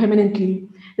live there permanently,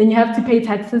 then you have to pay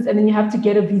taxes and then you have to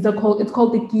get a visa it's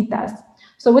called the Kitas.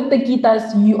 So with the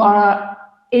Kitas, you are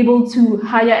able to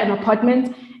hire an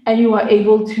apartment and you are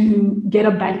able to get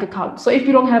a bank account. So if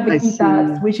you don't have a I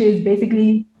Kitas, see. which is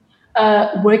basically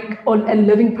work on a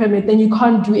living permit, then you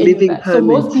can't do any of Living that. So permit.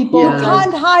 most people You Yeah.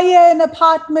 can't hire an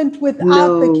apartment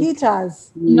without the No,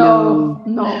 Kitas. no.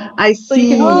 no. I So you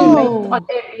can only see. rent on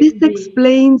Oh, This Airbnb.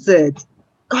 explains it.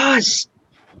 Gosh,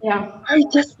 Yeah. I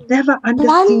just never Bali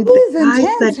understood the is guys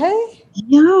that, intense, hey?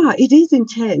 yeah, it is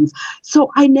intense.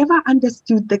 So I never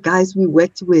understood the guys we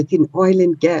worked with in oil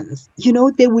and gas. You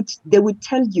know, they would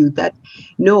tell you that,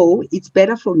 no, it's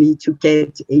better for me to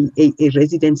get a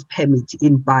residence permit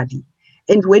in Bali.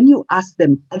 And when you ask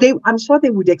them, I'm sure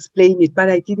they would explain it, but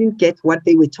I didn't get what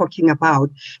they were talking about.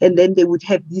 And then they would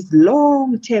have these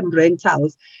long-term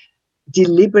rentals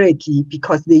deliberately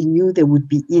because they knew they would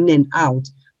be in and out.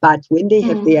 But when they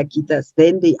have their Kitas,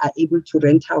 then they are able to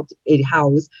rent out a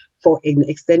house for an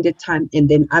extended time, and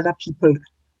then other people,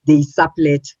 they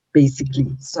sublet basically,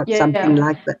 so something Yeah,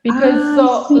 like that. because I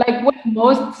so see. like with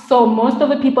most of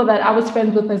the people that I was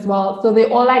friends with as well, so they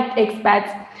all like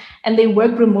expats and they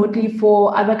work remotely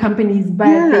for other companies, but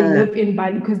they Yeah, live in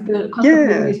Bali because the cost of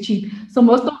living yeah. is cheap. So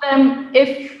most of them,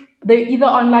 if they're either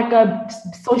on like a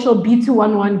social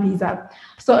B211 visa,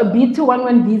 so a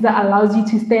B211 visa allows you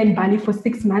to stay in Bali for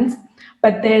 6 months,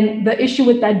 but then the issue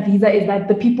with that visa is that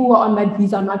the people who are on that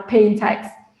visa are not paying tax.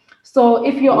 So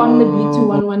if you're on the Oh,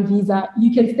 B211 visa,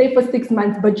 you can stay for 6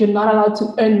 months, but you're not allowed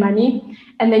to earn money.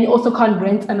 And then you also can't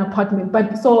rent an apartment.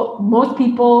 But so most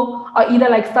people are either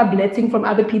like subletting from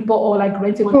other people or like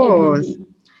renting of on course. Airbnb.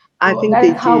 I So think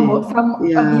they that's how do. some of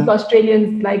Yeah, these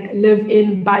Australians like live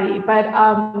in Bali. But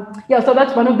yeah, so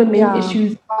that's one of the main Yeah.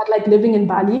 issues about like living in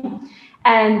Bali.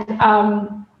 And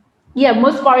yeah,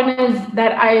 most foreigners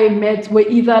that I met were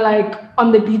either like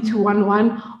on the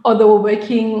B211 or they were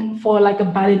working for like a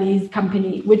Balinese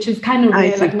company, which is kind of I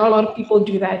rare. Like see. not a lot of people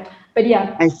do that. But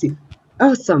yeah. I see.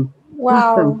 Awesome.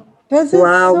 Awesome. Wow. This is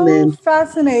Wow, so man.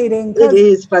 fascinating It because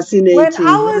is when I fascinating.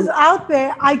 was out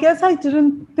there, I guess I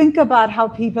didn't think about how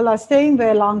people are staying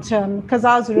there long term because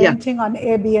I was Yeah. renting on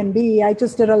Airbnb. I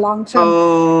just did a long term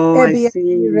Oh, I Airbnb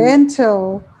see.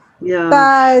 rental. Yeah.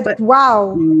 But But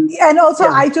wow. mm, And also,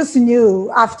 yeah, I just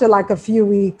knew after like a few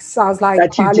weeks, I was like,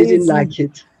 that you Bali didn't is, like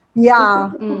it.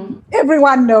 yeah,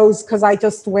 everyone knows because I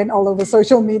just went all over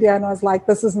social media and I was like,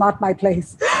 this is not my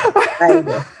place. I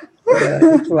know. Yeah,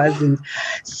 it wasn't.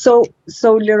 So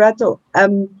Lerato,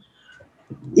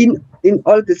 in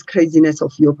all this craziness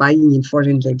of your buying in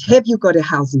foreign land, have you got a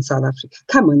house in South Africa?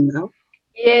 Come on now.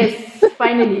 Yes,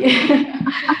 finally.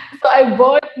 So I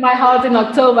bought my house in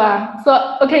October.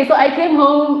 So okay, so I came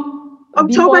home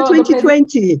October before the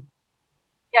president. 2020.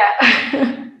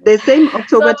 Yeah. The same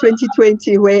October So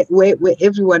 2020 where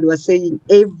everyone was saying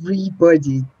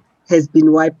everybody has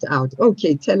been wiped out.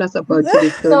 Okay, tell us about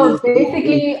your story So of the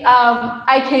basically,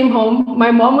 I came home.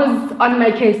 My mom was on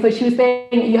my case, so she was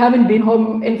saying, "You haven't been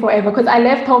home in forever." Because I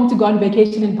left home to go on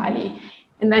vacation in Bali,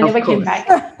 and I of never came course. back.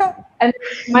 And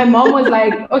my mom was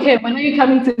like, "Okay, when are you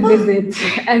coming to visit?"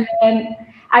 And then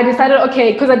I decided,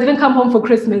 okay, because I didn't come home for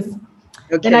Christmas.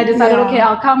 Then I decided, okay,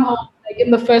 I'll come home like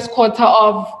in the first quarter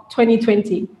of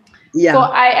 2020. Yeah. So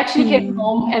I actually came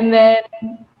home, and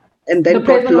then the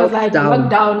president was like,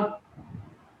 lockdown.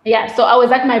 Yeah, so I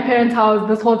was at my parents' house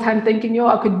this whole time thinking, yo,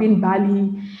 I could be in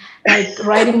Bali, like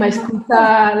riding my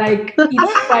scooter, like eat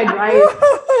fried rice.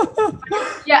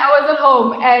 Yeah, I was at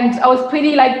home and I was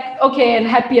pretty like, okay, and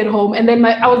happy at home. And then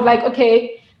I was like,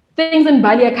 okay, things in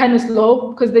Bali are kind of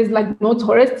slow because there's like no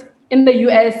tourists. In the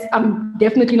US, I'm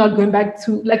definitely not going back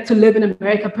to live in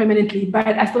America permanently, but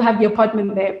I still have the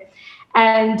apartment there.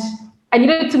 And I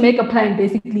needed to make a plan,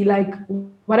 basically, like,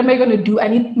 what am I going to do?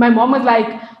 My mom was like,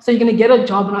 so you're going to get a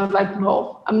job? And I was like,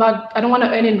 no, I don't want to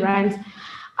earn in rands.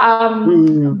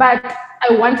 But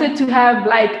I wanted to have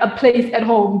like a place at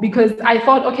home because I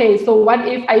thought, okay, so what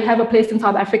if I have a place in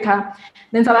South Africa?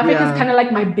 Then South Africa is kind of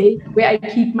like my base where I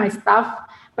keep my stuff.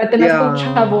 But then I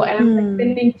still travel and I'm like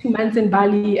spending 2 months in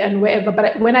Bali and wherever.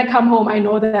 But when I come home, I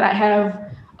know that I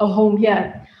have a home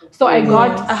here. So I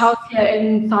got a house here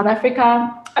in South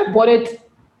Africa. I bought it.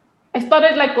 I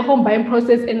started like the home buying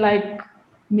process in like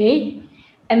May.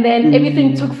 And then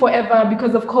everything took forever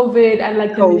because of COVID and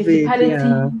like the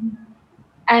municipality.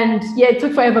 And it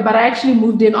took forever, but I actually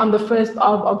moved in on the 1st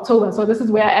of October. So this is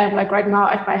where I am like right now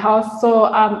at my house. So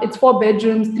it's 4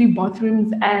 bedrooms, 3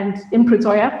 bathrooms and in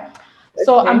Pretoria.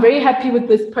 So I'm very happy with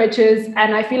this purchase.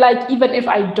 And I feel like even if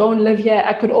I don't live here,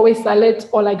 I could always sell it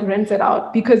or like rent it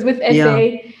out. Because with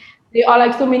SA, there are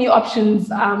like so many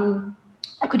options.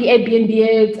 I could Airbnb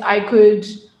it. I could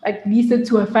like lease it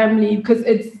to a family because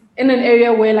it's in an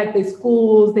area where like there's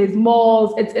schools, there's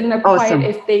malls. It's in a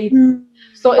quiet estate.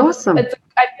 So it's I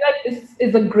feel like this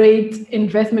is a great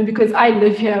investment because I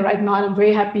live here right now and I'm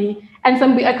very happy. And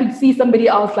I could see somebody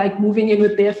else like moving in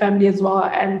with their family as well.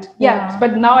 And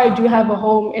but now I do have a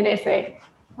home in SA.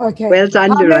 Okay. Well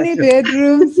done, How many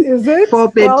bedrooms is it? 4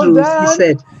 bedrooms, you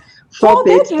said. 4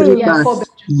 bedrooms. Yeah, 4 bedrooms.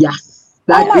 Yes.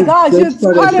 Oh my gosh, it's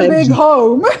quite a big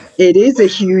home. It is a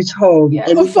huge home. Yeah.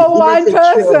 For one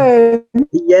person.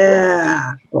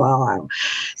 Yeah. Wow.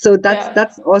 So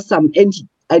that's awesome.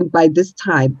 And by this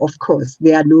time, of course,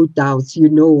 there are no doubts. You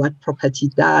know what property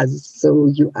does. So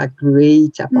you are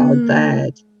great about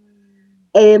that.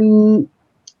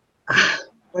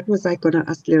 What was I going to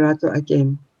ask Lerato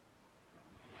again?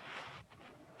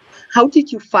 How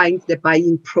did you find the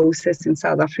buying process in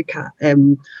South Africa?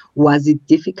 Was it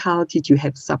difficult? Did you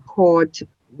have support?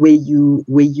 Were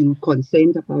you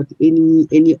concerned about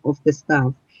any of the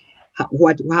stuff?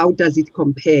 How does it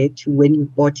compare to when you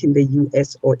bought in the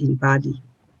US or in Bali?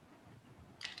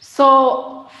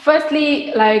 So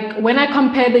firstly, like when I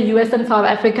compare the US and South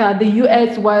Africa, the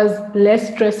US was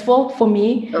less stressful for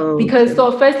me because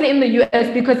firstly in the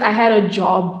US, because I had a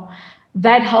job,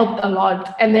 that helped a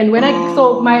lot. And then when I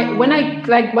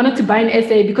like wanted to buy an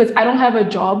SA because I don't have a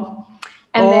job,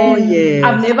 and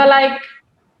I've never like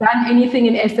done anything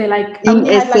in SA. Like I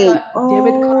only had like a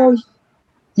debit card.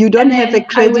 You don't have a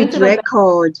credit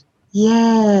record.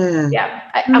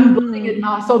 I'm building it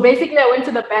now. So basically I went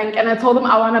to the bank and I told them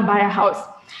I want to buy a house.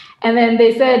 And then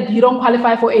they said, you don't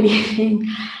qualify for anything.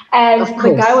 And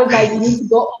the guy was like, you need to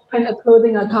go open a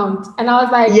clothing account. And I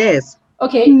was like, yes.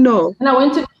 Okay. No. And I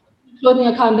went to the clothing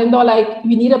account and they're like,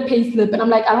 you need a pay slip. And I'm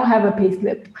like, I don't have a pay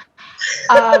slip.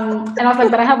 And I was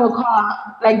like, but I have a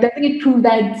car. Like, doesn't it prove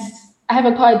that I have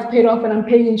a car, it's paid off and I'm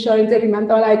paying insurance every month?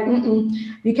 They're like,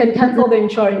 you can cancel the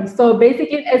insurance. So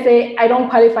basically in SA, I don't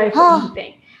qualify for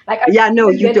anything. Like I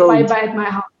you don't. Fiber at my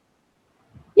house.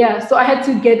 Yeah, so I had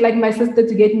to get like my sister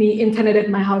to get me internet at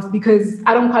my house because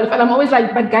I don't qualify. And I'm always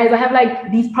like, but guys, I have like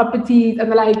these properties, and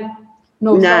they're like,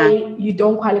 no, sorry, you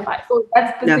don't qualify. So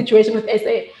that's the situation with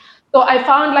SA. So I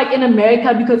found like in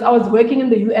America, because I was working in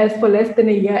the US for less than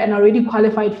a year and already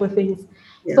qualified for things.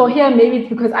 Yeah. So here, maybe it's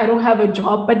because I don't have a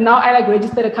job, but now I like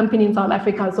registered a company in South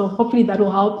Africa. So hopefully that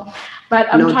will help.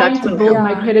 But I'm trying to build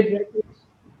my credit record.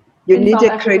 You need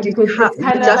a credit card.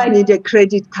 You just need a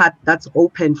credit card that's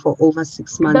open for over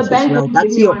 6 months as well.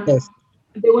 That's your best.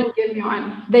 They won't give me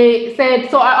one. They said,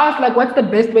 so I asked like, what's the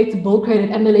best way to build credit?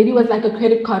 And the lady was like, a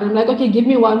credit card. I'm like, okay, give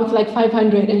me one with like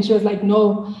 500. And she was like,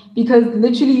 no, because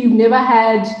literally you've never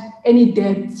had any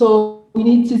debt. So we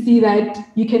need to see that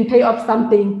you can pay off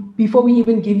something before we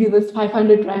even give you this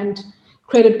 500 Rand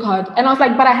credit card. And I was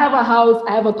like, but I have a house,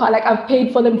 I have a car, like I've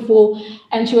paid for them full.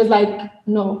 And she was like,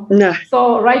 no.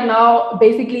 So right now,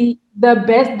 basically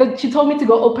she told me to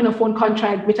go open a phone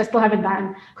contract, which I still haven't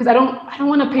done because I don't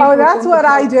want to pay. Oh, that's what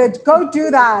I did. Go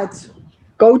do that.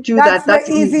 That's the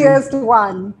easiest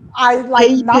one.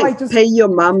 I just pay your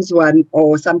mom's one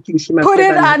or something. She must put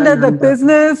it under the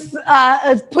business.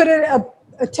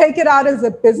 take it out as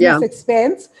a business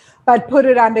expense, but put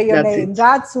it under your That's name. it.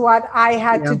 That's what I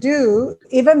had to do,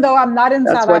 even though I'm not in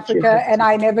That's South what you Africa have and to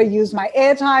I never use my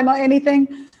airtime or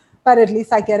anything, but at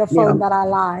least I get a phone Yeah. that I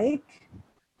like.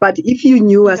 But if you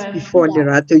knew us Okay. before,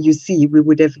 Lerato, you see, we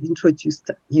would have introduced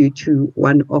you to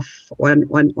one of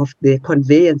the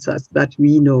conveyancers that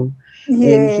we know,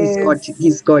 and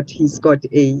he's got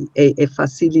a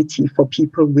facility for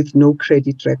people with no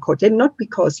credit record, and not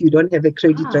because you don't have a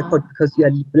credit record because you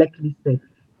are blacklisted.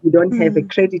 You don't have a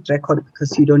credit record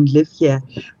because you don't live here,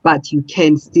 but you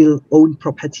can still own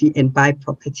property and buy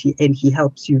property, and he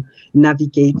helps you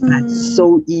navigate that.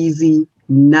 So easy.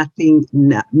 Nothing,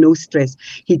 no stress.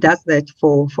 He does that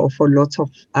for lots of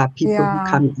people who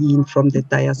come in from the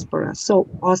diaspora. So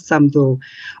awesome, though.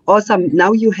 Awesome.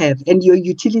 Now you have, and your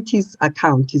utilities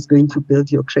account is going to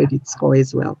build your credit score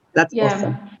as well. That's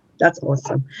awesome. That's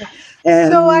awesome.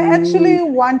 So I actually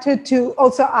wanted to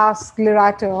also ask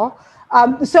Lerato,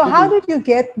 so how did you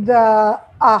get the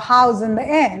house in the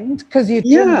end? Because you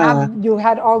didn't have, you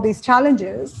had all these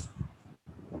challenges.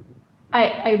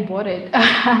 I bought it.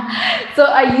 So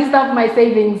I used up my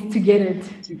savings to get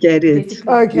it. To get it.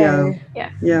 Basically. Okay.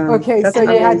 Yeah. Okay, That's so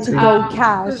you had to amazing. go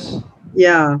cash.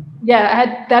 Yeah.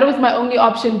 Yeah, that was my only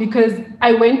option because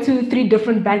I went to 3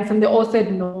 different banks and they all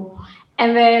said no.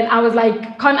 And then I was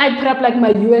like, can't I put up like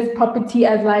my US property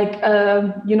as like,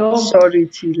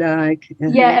 surety, like.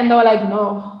 Yeah, and they were like,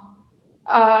 no.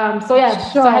 So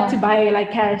I had to buy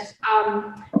like cash.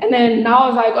 And then now I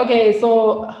was like, okay,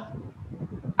 so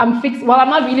I'm fixed. Well, I'm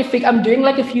not really fixed. I'm doing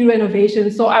like a few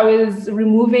renovations. So I was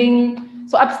removing.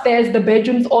 So upstairs, the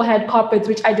bedrooms all had carpets,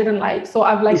 which I didn't like. So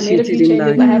I've like made a few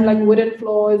changes. I have like wooden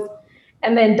floors.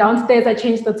 And then downstairs, I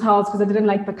changed the tiles because I didn't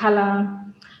like the color.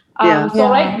 So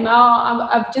right now,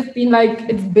 I've just been like,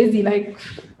 it's busy. Like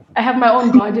I have my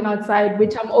own garden outside,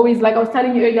 which I'm always like, I was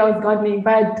telling you earlier, I was gardening,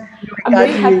 but I'm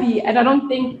very happy. And I don't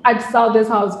think I'd sell this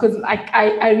house because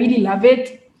I really love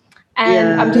it.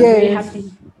 And I'm just very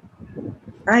happy.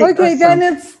 Okay, then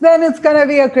it's gonna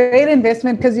be a great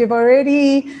investment because you've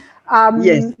already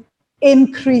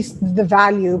increased the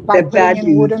value by putting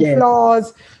in wooden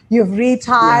floors. You've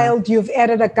retiled, you've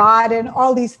added a garden.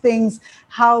 All these things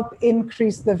help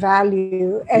increase the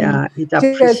value, and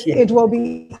it will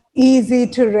be easy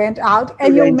to rent out,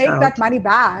 and you'll make that money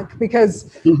back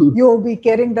because you'll be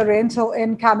getting the rental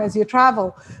income as you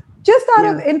travel. Just out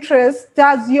of interest,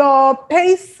 does your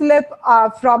pay slip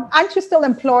aren't you still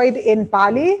employed in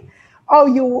Bali? Oh,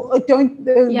 you don't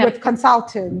with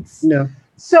consultants? No.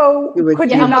 So could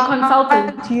you I'm a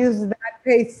consultant. Use that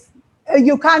pay?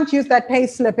 You can't use that pay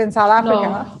slip in South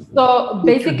Africa. No. So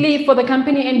basically, for the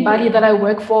company in Bali that I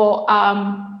work for,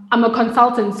 I'm a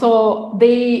consultant. So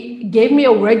they gave me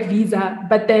a work visa,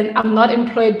 but then I'm not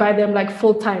employed by them like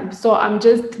full time. So I'm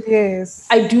just, we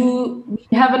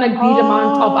have an agreed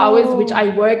amount of hours which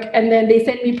I work, and then they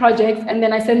send me projects, and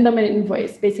then I send them an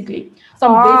invoice, basically. So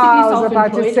I'm basically self-employed. I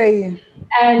was about to say,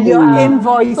 and you're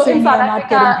invoicing, so in you're South not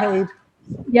Africa, getting paid.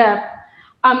 Yeah.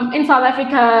 In South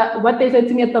Africa, what they said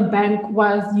to me at the bank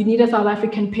was, you need a South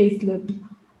African payslip.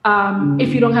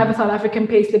 If you don't have a South African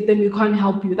payslip, then we can't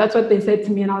help you. That's what they said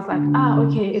to me, and I was like,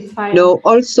 okay, it's fine. No,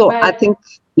 also, but I think,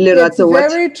 Lerato,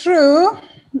 it's very true.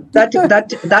 That is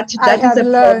a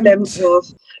problem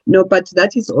of but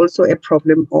that is also a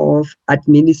problem of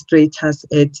administrators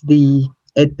at the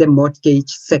mortgage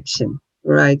section.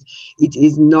 Right. It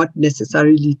is not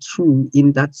necessarily true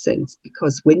in that sense,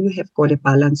 because when you have got a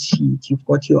balance sheet, you've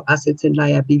got your assets and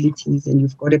liabilities, and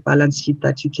you've got a balance sheet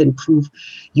that you can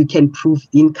prove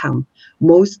income.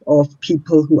 Most of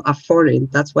people who are foreign,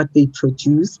 that's what they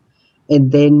produce.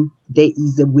 And then there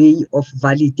is a way of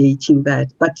validating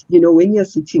that. But,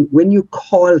 when you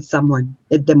call someone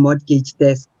at the mortgage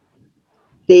desk,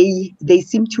 they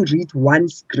seem to read one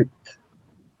script,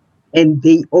 and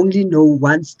they only know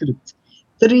one script.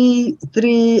 Three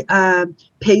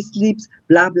pay slips,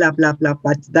 blah, blah, blah, blah.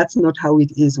 But that's not how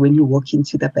it is when you walk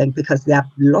into the bank, because there are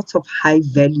lots of high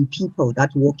value people that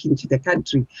walk into the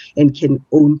country and can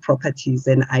own properties.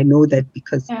 And I know that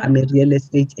because I'm a real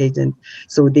estate agent.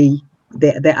 So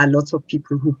there are lots of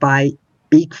people who buy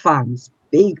big farms,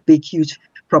 big, huge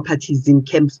properties in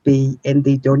Camps Bay, and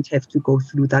they don't have to go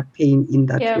through that pain in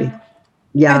that way.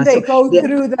 Yeah, and they go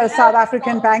through the South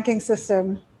African banking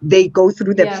system. They go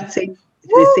through the same.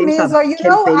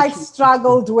 I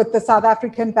struggled with the South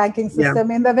African banking system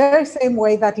in the very same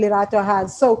way that Lerato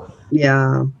has. So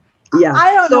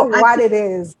I don't know what it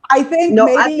is. I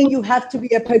think you have to be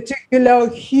a particular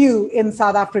hue in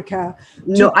South Africa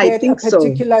to get a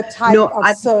particular type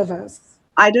of service.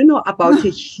 I don't know about a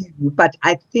hue, but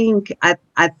I think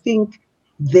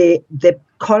the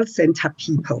call center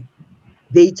people.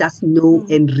 They just know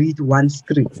and read one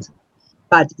script.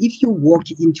 But if you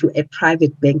walk into a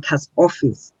private banker's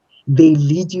office, they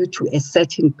lead you to a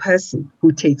certain person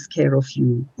who takes care of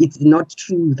you. It's not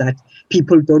true that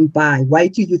people don't buy. Why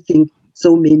do you think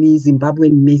so many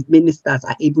Zimbabwean ministers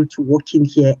are able to walk in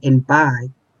here and buy?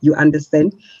 You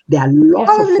understand? There are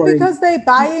lots of Probably foreign because they're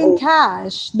buying people.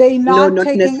 cash. They're No, not not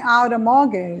taking out a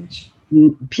mortgage.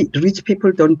 Rich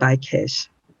people don't buy cash.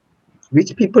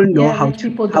 Rich people know Yeah, rich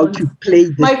people how don't. to play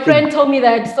this My thing. friend told me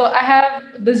that. So I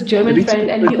have this German Rich friend,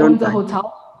 and people he don't owns a buy. hotel.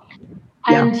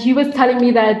 Yeah. And he was telling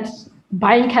me that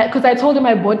buying cash, because I told him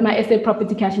I bought my SA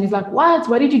property cash, and he's like, "What?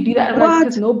 Why did you do that?" I'm like,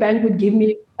 "Because no bank would give me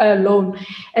a loan."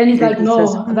 And he's like, "No,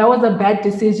 that was a bad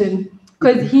decision."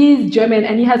 Because he's German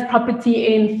and he has property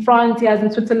in France, he has in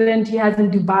Switzerland, he has in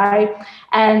Dubai,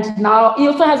 and now he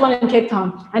also has one in Cape Town.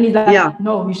 And he's like, Yeah.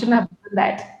 "No, you shouldn't have done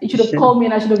that. You should have called me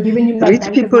and I should have given you my Rich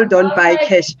bank." people don't buy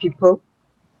cash, people.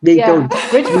 They don't.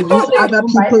 Rich You people, use they other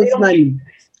don't buy, they people's don't. money.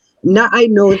 Now I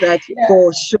know that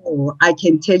for sure. I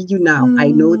can tell you now. I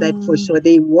know that for sure.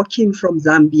 They're walking from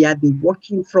Zambia, they're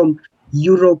walking from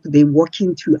Europe, they walk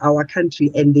into our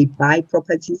country and they buy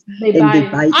properties They and they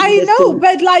buy. buy. I know,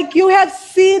 but like you have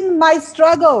seen my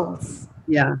struggles,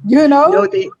 Yeah. you know?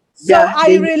 No,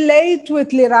 I relate with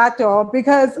Lerato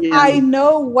because Yeah. I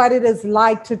know what it is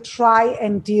like to try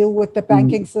and deal with the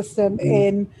banking system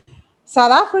in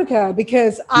South Africa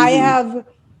because I have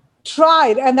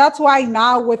tried. And that's why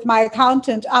now with my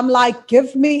accountant, I'm like,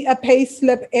 give me a pay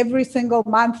slip every single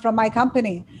month from my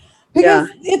company. Because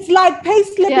it's like pay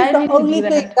slip Yeah, is I the need to only do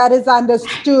thing that. that is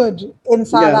understood in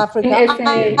South Africa. In SA,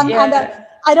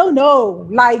 I don't know,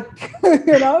 like,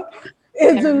 you know,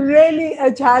 it's really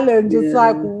a challenge. It's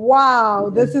like, wow,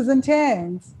 this is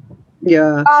intense.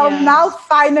 Yeah. Now,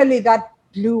 finally, that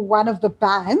one of the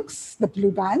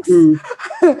blue banks,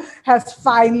 has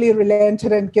finally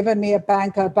relented and given me a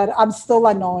banker, but I'm still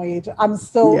annoyed.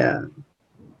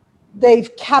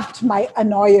 They've kept my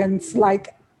annoyance. Like,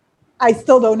 I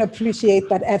still don't appreciate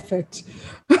that effort.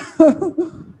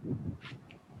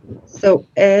 So,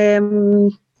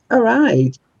 all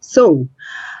right. So,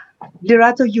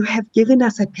 Lerato, you have given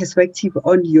us a perspective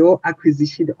on your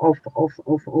acquisition of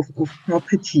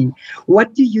property.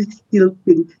 What do you still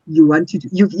think you want to do?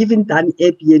 You've even done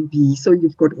Airbnb, so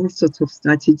you've got all sorts of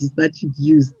strategies that you've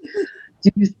used. Do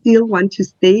you still want to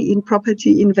stay in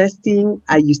property investing?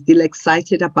 Are you still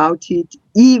excited about it,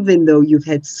 even though you've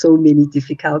had so many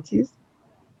difficulties?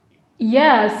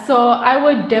 Yeah, so I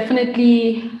would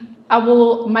definitely,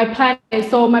 my plan is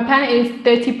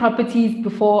 30 properties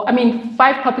before,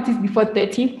 5 properties before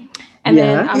 30. And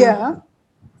then,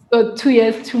 so 2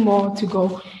 years, 2 more to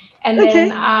go. And then,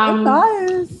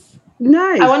 nice.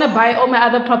 I want to buy all my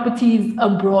other properties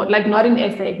abroad, like not in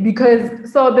SA, because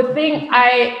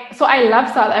I love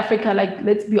South Africa, like,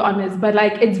 let's be honest, but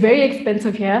like, it's very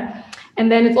expensive here.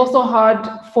 And then it's also hard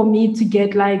for me to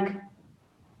get like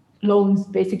loans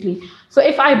basically. So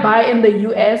if I buy in the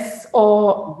US,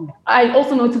 or I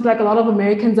also noticed like a lot of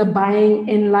Americans are buying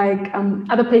in like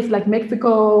other places like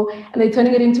Mexico, and they're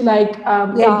turning it into like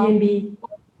Airbnb.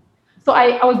 So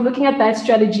I was looking at that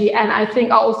strategy, and I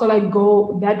think I'll also like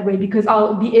go that way because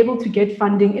I'll be able to get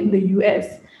funding in the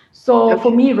US. So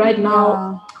for me right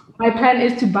now, my plan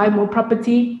is to buy more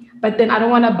property, but then I don't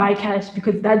want to buy cash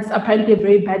because that's apparently a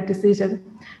very bad decision.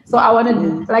 So I want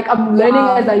to like, I'm learning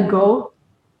as I go.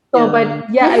 So, but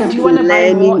I do want to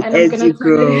buy more, and I'm as you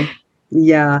grow.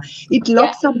 It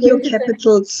locks up your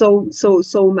capital so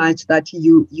much that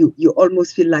you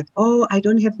almost feel like, oh, I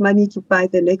don't have money to buy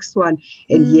the next one,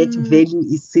 and yet value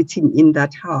is sitting in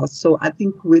that house. So I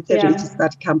think with a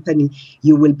registered company,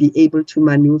 you will be able to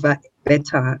maneuver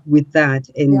better with that,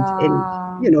 and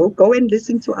go and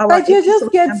listen to our. But you just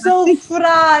get so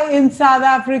fry in South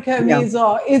Africa,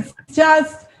 Mizo. It's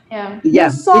just. You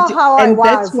saw how I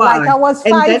was. Like I was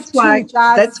 5'2".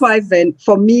 That's why then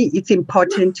for me it's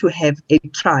important to have a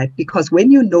tribe, because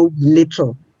when you know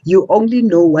little, you only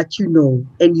know what you know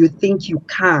and you think you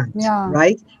can't,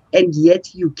 right? And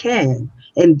yet you can.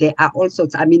 And there are all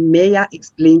sorts. Meya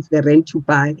explains the rent to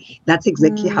buy. That's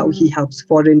exactly how he helps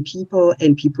foreign people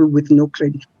and people with no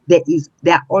credit. There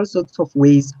are all sorts of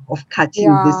ways of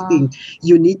cutting this thing.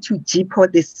 You need to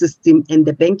jeopardize the system, and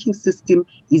the banking system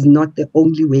is not the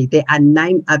only way. There are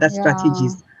 9 other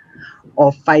strategies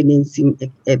of financing.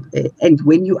 And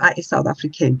when you are a South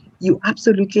African, you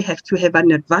absolutely have to have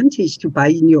an advantage to buy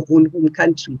in your own home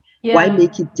country. Why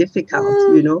make it difficult,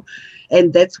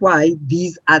 And that's why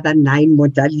these other 9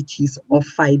 modalities of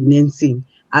financing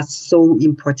are so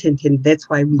important. And that's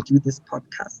why we do this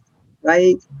podcast,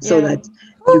 right? So that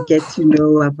you get to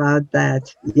know about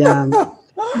that.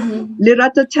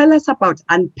 Lerato, tell us about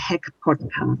Unpack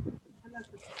Podcast.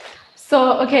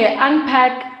 So, okay,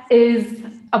 Unpack is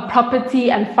a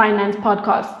property and finance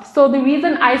podcast. So the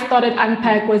reason I started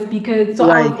Unpack was because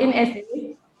I was in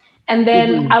SA, and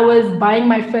then I was buying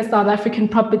my first South African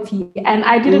property, and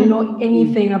I didn't know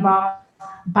anything about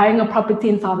buying a property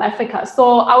in South Africa.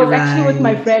 So I was actually with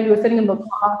my friend, we were sitting in the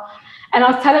car, and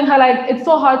I was telling her, like, it's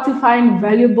so hard to find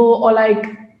valuable or like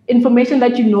information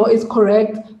that you know is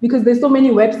correct, because there's so many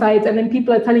websites, and then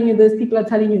people are telling you this, people are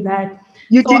telling you that.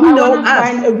 You so didn't I know want to us.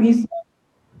 find a resource.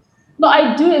 No,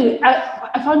 I do.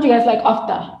 I found you guys like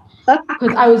after,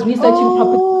 because I was researching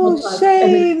property.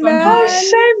 Shame, man.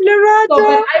 Shame, Lerato. So,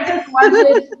 but I just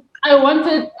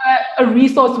wanted a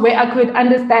resource where I could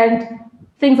understand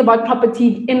things about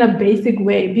property in a basic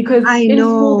way, because in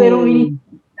school they don't really do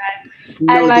that.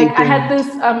 No, and like I had this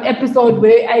episode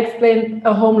where I explained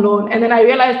a home loan, and then I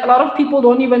realized a lot of people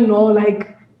don't even know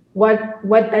like what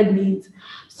that means.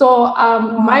 So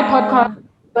my podcast,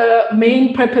 the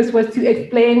main purpose was to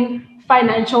explain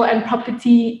financial and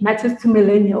property matters to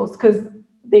millennials, because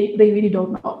they really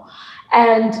don't know.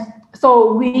 And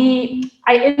so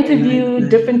I interview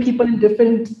different people in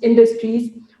different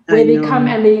industries where they come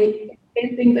and they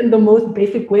explain things in the most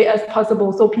basic way as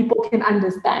possible so people can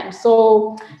understand.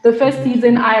 So the first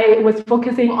season I was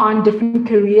focusing on different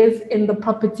careers in the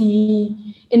property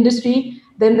industry.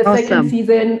 Then the second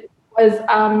season was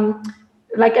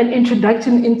like an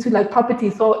introduction into like property,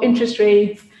 so interest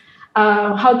rates,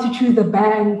 how to choose a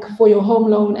bank for your home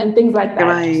loan and things like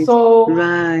that. So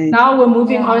now we're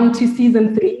moving on to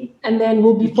season 3, and then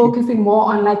we'll be focusing more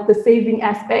on like the saving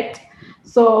aspect.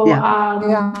 So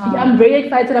I'm very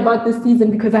excited about this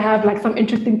season because I have like some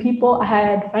interesting people. I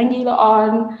had Vangila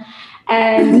on,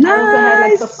 and I also had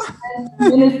like the finance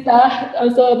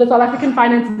minister. So the South African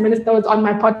finance minister was on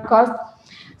my podcast.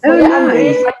 So I'm very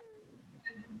excited.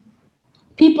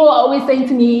 People are always saying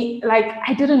to me, like,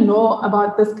 I didn't know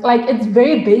about this. Like, it's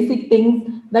very basic things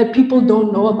that people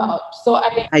don't know about. So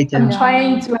I'm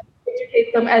trying to like,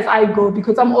 educate them as I go,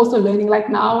 because I'm also learning. Like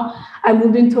now, I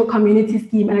moved into a community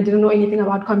scheme and I didn't know anything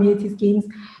about community schemes.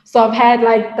 So I've had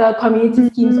like the community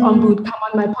schemes ombuds come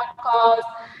on my podcast.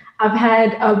 I've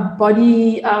had a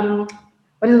body, a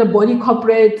body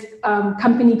corporate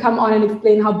company come on and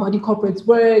explain how body corporates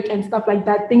work and stuff like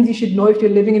that. Things you should know if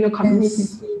you're living in a community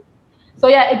scheme. So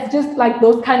it's just like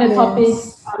those kind of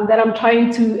topics that I'm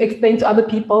trying to explain to other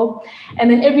people.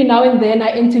 And then every now and then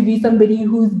I interview somebody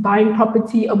who's buying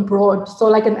property abroad. So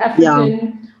like an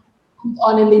African comes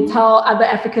on and they tell other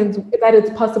Africans that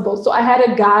it's possible. So I had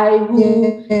a guy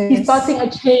who he's starting a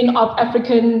chain of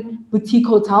African boutique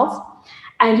hotels,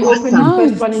 and he opened his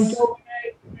first one in Joburg.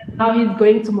 Now he's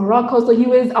going to Morocco. So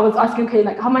I was asking, okay,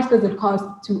 like how much does it cost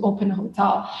to open a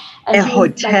hotel? And a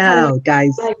hotel,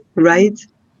 guys, right?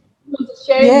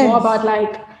 Sharing more about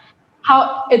like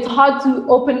how it's hard to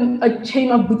open a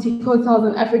chain of boutique hotels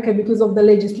in Africa because of the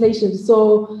legislation.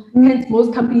 So hence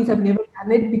most companies have never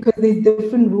done it because there's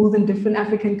different rules in different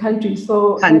African countries.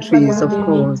 So countries, of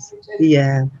course.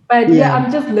 But I'm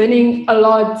just learning a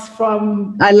lot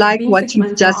from. I like what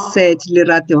you've just said,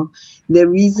 Lerato. The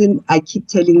reason I keep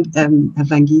telling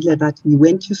Vangila that we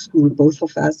went to school, both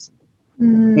of us,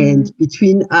 and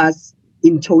between us,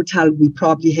 in total, we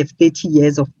probably have 30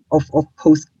 years of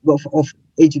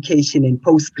education and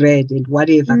postgrad and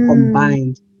whatever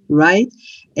combined, right?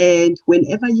 And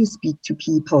whenever you speak to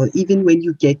people, even when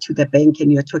you get to the bank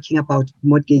and you're talking about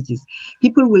mortgages,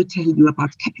 people will tell you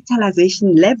about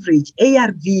capitalization, leverage,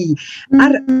 ARV,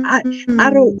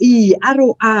 ROE,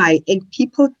 ROI, and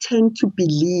people tend to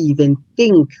believe and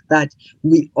think that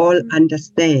we all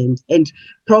understand. And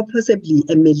possibly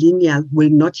a millennial will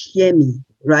not hear me,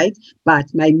 right? But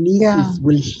my nieces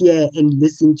will hear and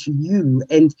listen to you.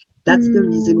 And that's the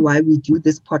reason why we do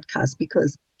this podcast,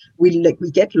 because we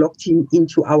get locked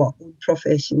into our own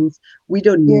professions. We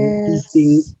don't know these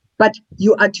things, but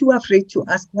you are too afraid to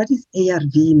ask, what is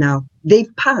ARV now?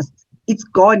 They've passed. It's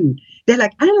gone. They're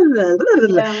like,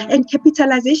 and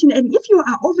capitalization. And if you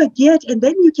are overgeared, and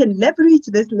then you can leverage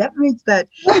this, leverage that.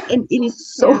 And it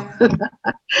is so,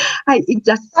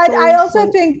 I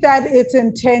also think that it's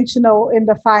intentional in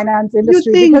the finance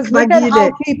industry, because look at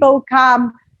how people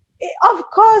come. Of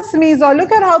course, Mizo,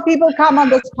 look at how people come on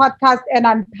this podcast and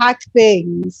unpack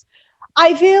things.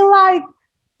 I feel like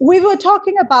we were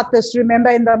talking about this, remember,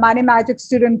 in the Money Magic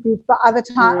student group the other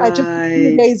time, just a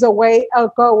few days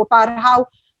ago, about how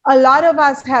a lot of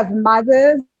us have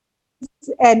mothers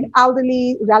and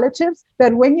elderly relatives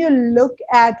that when you look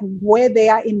at where they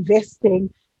are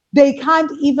investing, they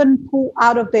can't even pull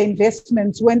out of the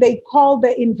investments. When they call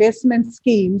the investment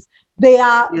schemes, they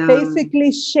are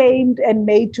basically shamed and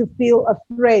made to feel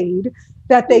afraid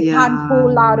that they can't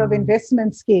pull out of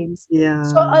investment schemes.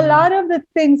 So a lot of the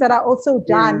things that are also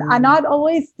done are not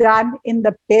always done in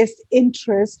the best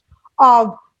interest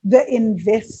of the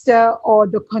investor or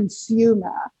the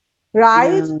consumer,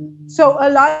 right? So a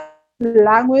lot of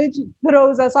language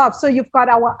throws us off. So you've got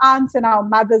our aunts and our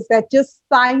mothers that just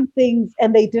sign things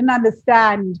and they didn't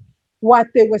understand what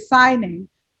they were signing.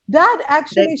 That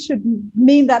actually should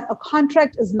mean that a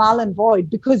contract is null and void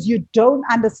because you don't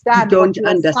understand what you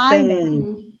are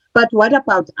signing. But what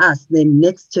about us, the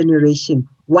next generation?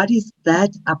 What is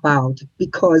that about?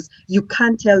 Because you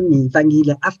can't tell me,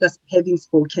 Vangile, after having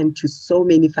spoken to so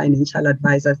many financial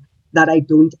advisors, that I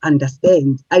don't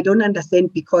understand. I don't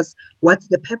understand because what's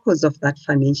the purpose of that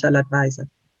financial advisor?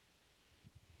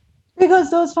 Because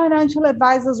those financial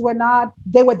advisors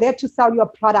they were there to sell you a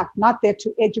product, not there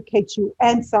to educate you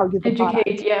and sell you the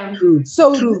product.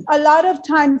 So a lot of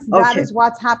times that is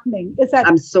what's happening, is that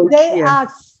they are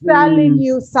selling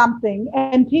you something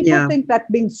and people think that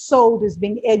being sold is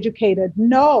being educated.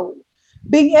 No,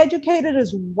 being educated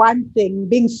is one thing,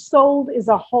 being sold is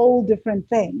a whole different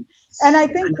thing. And I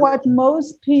think what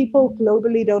most people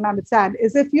globally don't understand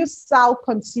is if you sell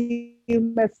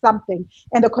consumers something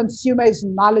and the consumer is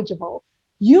knowledgeable,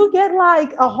 you get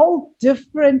like a whole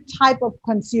different type of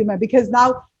consumer, because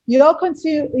now your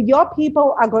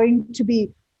people are going to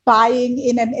be buying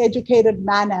in an educated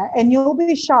manner, and you'll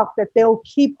be shocked that they'll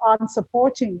keep on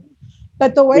supporting you.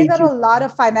 But the way that a lot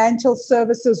of financial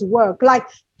services work, like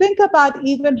think about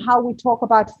even how we talk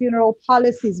about funeral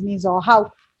policies, or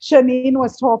how Shanine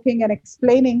was talking and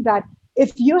explaining that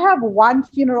if you have one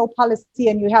funeral policy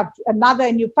and you have another,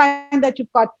 and you find that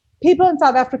you've got people in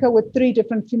South Africa with 3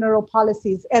 different funeral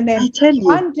policies, and then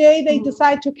one day they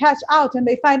decide to cash out and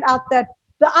they find out that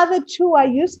the other 2 are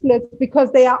useless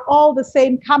because they are all the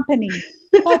same company.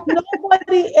 But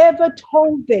nobody ever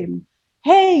told them,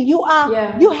 hey, you have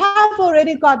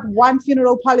already got one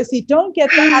funeral policy, don't get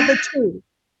the other 2.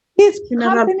 These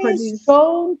companies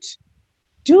don't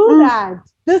do that.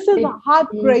 This is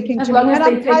heartbreaking to me, and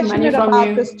I'm passionate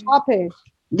about this topic.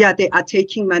 Yeah, they are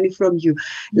taking money from you.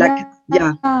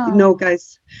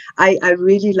 Guys, I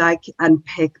really like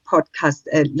Unpack podcast,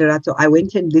 Lerato. I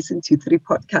went and listened to 3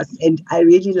 podcasts, and I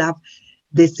really love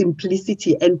the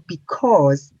simplicity. And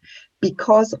because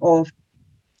of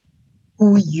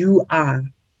who you are,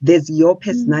 there's your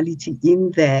personality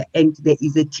in there, and there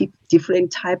is a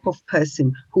different type of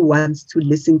person who wants to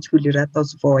listen to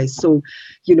Lerato's voice. So,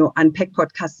 Unpack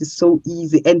podcast is so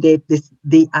easy, and they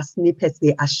are snippets,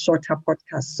 they are shorter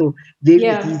podcasts, so very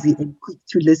easy and quick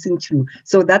to listen to.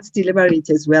 So that's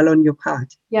deliberate as well on your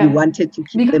part. You wanted to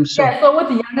keep them short. So with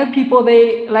the younger people,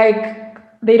 they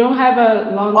don't have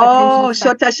a long attention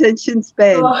span. Short attention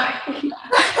span. So,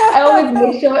 I always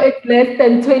make sure it's less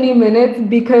than 20 minutes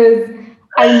because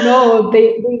I know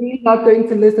they're really not going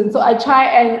to listen. So I try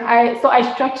and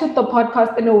I structured the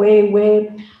podcast in a way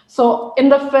where, so in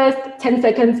the first 10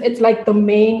 seconds, it's like the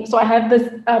main, so I have this,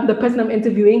 the person I'm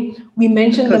interviewing, we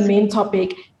mention the main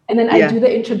topic, and then I do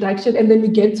the introduction, and then we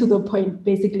get to the point,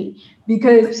 basically,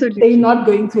 because they're not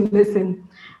going to listen.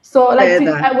 So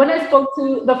when I spoke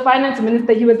to the finance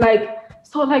minister, he was like,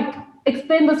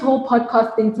 explain this whole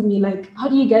podcast thing to me. Like, how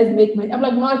do you guys make money? I'm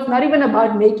like, no, it's not even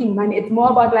about making money. It's more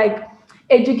about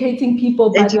educating people.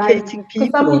 Because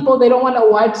some people, they don't want to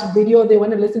watch video, they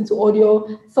want to listen to audio.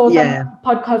 So some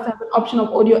podcasts have an option of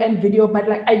audio and video, but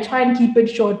I try and keep it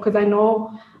short because I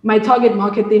know my target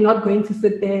market, they're not going to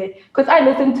sit there. Because I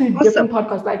listen to different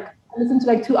podcasts, I listen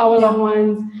to 2-hour long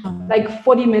ones,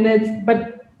 40 minutes.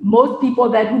 But most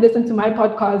people who listen to my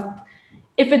podcast,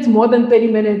 if it's more than 30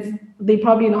 minutes, they're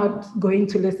probably not going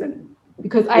to listen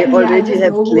because I already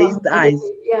have glazed eyes.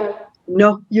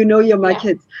 No, you know your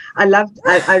market. Yeah.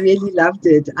 I really loved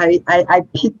it. I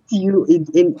picked you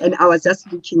in and I was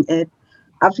just looking at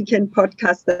African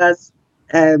podcasters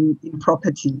in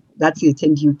property. That's it.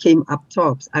 And you came up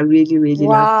tops. I really, really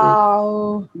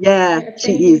loved it. Yeah,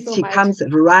 she is. She comes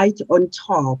right on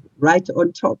top.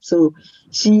 So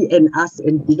she and us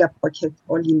and Bigger Pocket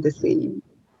all in the same.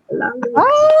 I love it.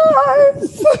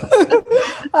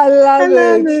 I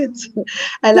love it.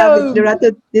 I love it.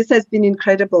 Lerato, this has been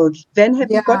incredible. Ven,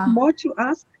 have you got more to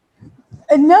ask?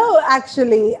 No,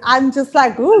 actually, I'm just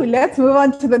let's move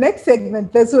on to the next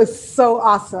segment. This was so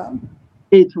awesome.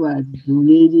 It was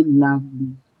really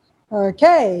lovely.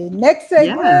 Okay, next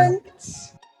segment.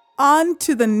 On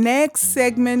to the next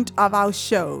segment of our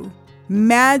show,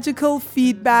 magical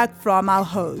feedback from our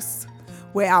hosts.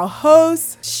 where our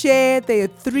hosts share their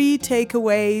 3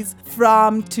 takeaways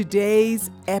from today's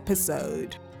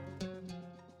episode.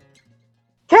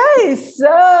 Okay,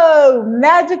 so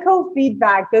magical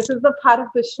feedback. This is the part of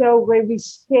the show where we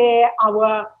share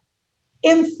our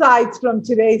insights from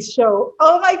today's show.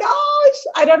 Oh my gosh,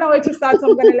 I don't know where to start, so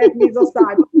I'm going to let Mizo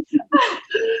start.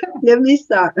 Let me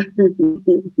start.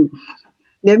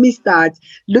 Let me start.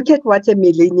 Look at what a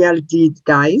millennial did,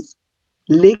 guys.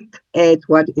 Look at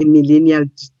what a millennial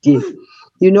did.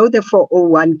 You know the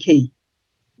 401k.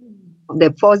 The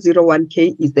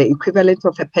 401k is the equivalent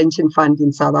of a pension fund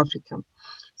in South Africa.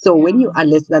 So when you are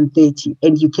less than 30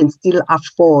 and you can still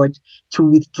afford to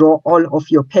withdraw all of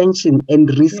your pension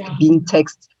and risk being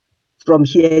taxed from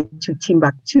here to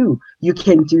Timbuktu, you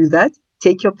can do that.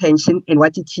 Take your pension. And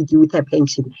what did she do with her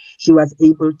pension? She was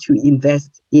able to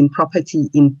invest in property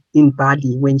in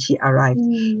Bali when she arrived.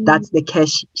 That's the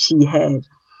cash she had.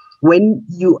 When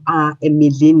you are a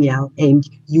millennial and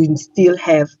you still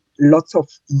have lots of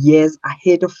years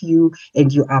ahead of you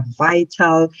and you are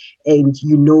vital and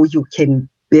you know you can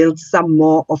build some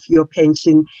more of your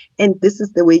pension, and this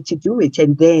is the way to do it.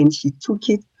 And then she took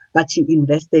it, but she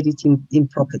invested it in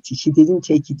property. She didn't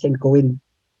take it and go and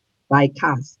buy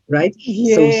cars, right?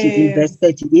 Yes. So she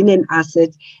invested in an asset,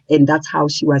 and that's how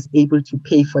she was able to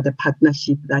pay for the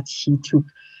partnership that she took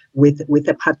with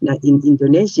a partner in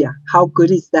Indonesia. How good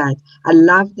is that? I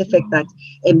love the fact that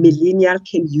a millennial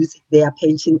can use their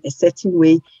pension a certain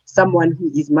way. Someone who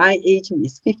is my age, who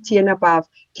is 50 and above,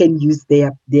 can use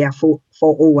their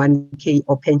 401k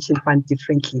or pension fund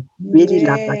differently. Really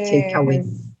love that takeaway.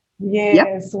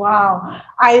 Yes, wow.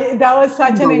 That was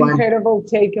such an incredible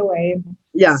takeaway.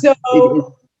 Yeah.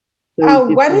 So,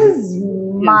 what is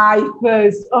my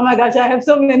first? Oh my gosh, I have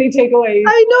so many takeaways.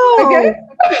 I know. Okay.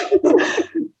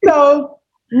 So,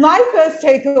 my first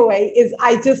takeaway is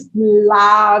I just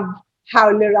love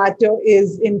how Lerato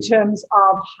is in terms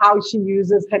of how she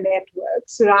uses her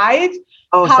networks, right?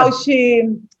 Awesome. How she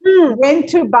went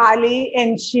to Bali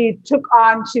and she took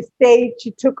on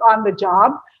the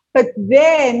job. But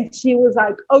then she was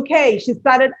like, okay, she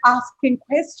started asking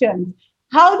questions.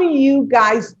 How do you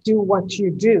guys do what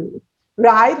you do,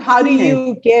 right? How do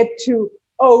you get to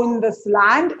own this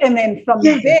land? And then from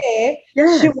there,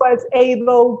 she was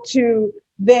able to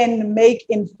then make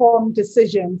informed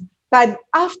decisions. But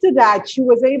after that, she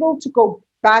was able to go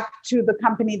back to the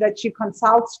company that she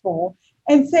consults for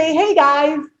and say, hey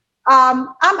guys, I'm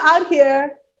out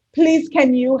here. Please,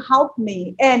 can you help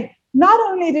me? And not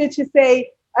only did she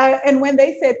say, and when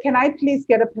they said, can I please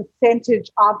get a percentage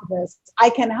of this? I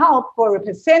can help for a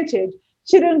percentage.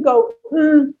 She didn't go,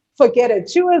 forget it.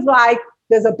 She was like,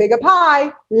 there's a bigger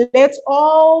pie. Let's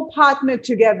all partner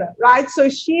together, right? So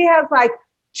she has like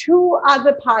 2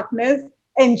 other partners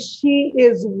and she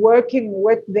is working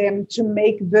with them to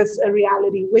make this a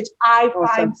reality, which I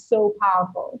find so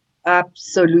powerful.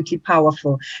 Absolutely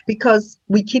powerful. Because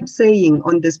we keep saying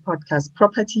on this podcast,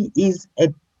 property is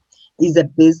a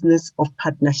business of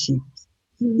partnerships.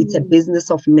 It's a business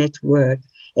of network.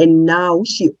 And now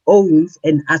she owns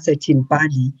an asset in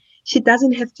Bali. She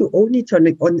doesn't have to own it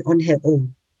on her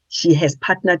own. She has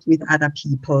partnered with other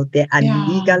people. There are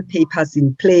legal papers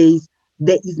in place.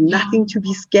 There is nothing to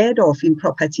be scared of in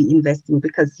property investing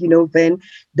because, Van,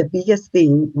 the biggest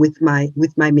thing with my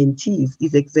mentees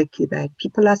is exactly that.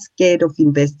 People are scared of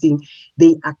investing.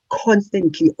 They are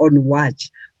constantly on watch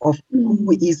of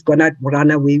who is going to run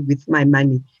away with my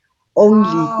money.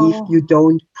 Only if you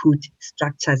don't put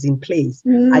structures in place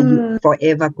are you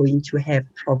forever going to have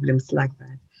problems like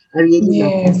that. I really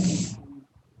love that.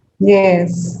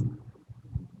 Yes.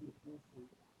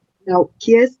 Now,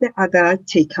 here's the other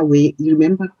takeaway. You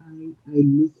remember I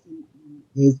listened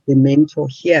as the mentor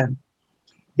here.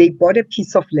 They bought a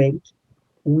piece of land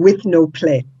with no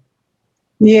plan.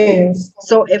 Yes.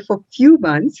 So for a few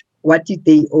months, what did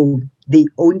they own? They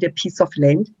owned a piece of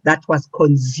land that was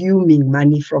consuming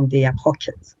money from their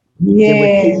pockets. Yes. They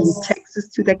were paying taxes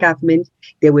to the government.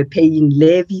 They were paying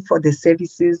levy for the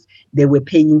services. They were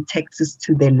paying taxes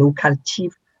to the local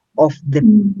chief of the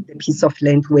piece of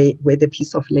land where the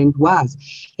piece of land was.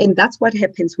 And that's what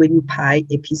happens when you buy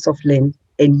a piece of land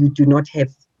and you do not have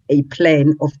a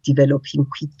plan of developing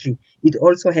quickly. It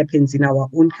also happens in our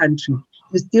own country.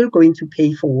 You're still going to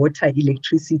pay for water,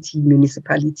 electricity,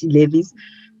 municipality levies,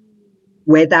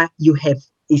 whether you have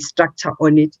a structure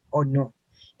on it or not.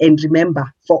 And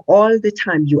remember, for all the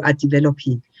time you are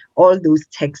developing, all those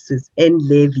taxes and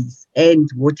levies and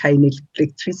water and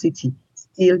electricity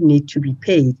still need to be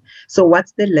paid. So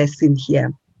what's the lesson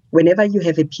here? Whenever you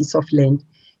have a piece of land,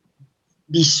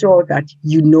 be sure that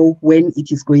you know when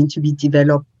it is going to be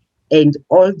developed and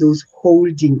all those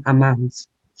holding amounts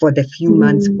for the few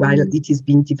months while it is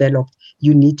being developed,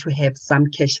 you need to have some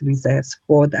cash reserves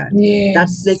for that.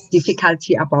 That's the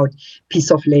difficulty about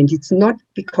piece of land. It's not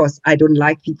because I don't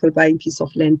like people buying piece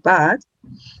of land, but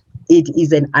it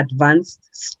is an advanced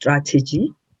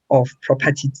strategy of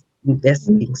property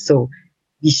investing. So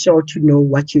be sure to know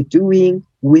what you're doing,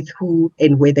 with who,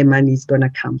 and where the money is going to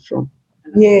come from.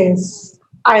 Yes,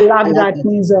 I love that,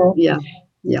 Nizo. Yeah.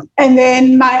 Yeah. And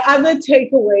then my other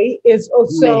takeaway is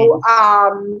also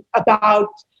about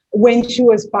when she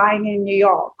was buying in New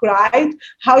York, right?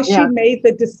 How she made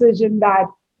the decision that,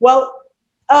 well,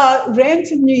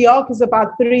 rent in New York is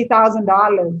about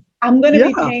 $3,000. I'm going to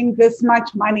be paying this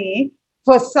much money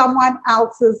for someone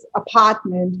else's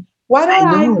apartment. Why don't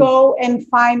I go and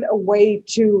find a way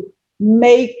to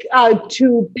make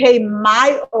to pay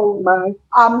my own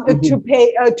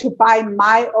to buy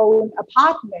my own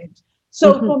apartment?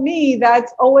 So for me,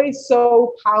 that's always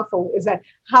so powerful, is that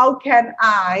how can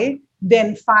I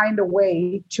then find a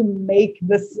way to make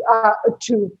this,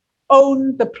 to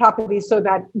own the property so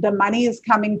that the money is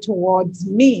coming towards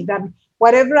me, that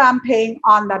whatever I'm paying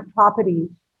on that property,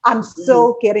 I'm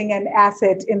still getting an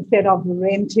asset instead of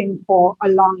renting for a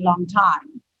long, long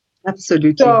time.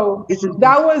 Absolutely. So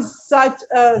that was such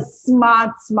a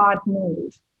smart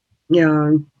move.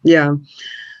 Yeah, yeah.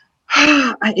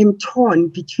 I am torn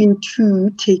between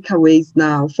two takeaways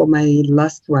now for my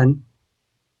last one.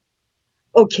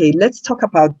 Okay, let's talk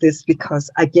about this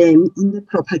because, again, in the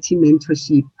property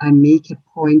mentorship, I make a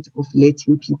point of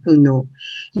letting people know.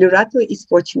 Lerato is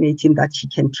fortunate in that she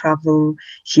can travel.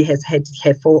 She has had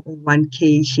her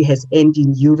 401k. She has earned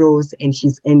in euros and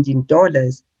she's earned in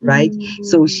dollars, right?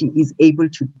 So she is able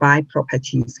to buy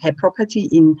properties. Her property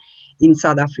in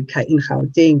South Africa, in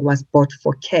Gauteng, was bought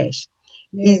for cash.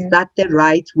 Is that the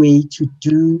right way to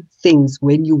do things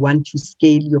when you want to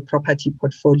scale your property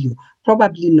portfolio?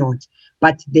 Probably not.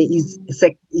 But there is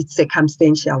it's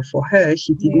circumstantial for her.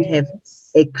 She didn't have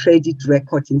a credit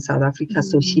record in South Africa,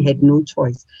 so she had no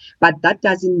choice. But that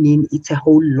doesn't mean it's a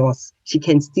whole loss. She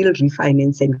can still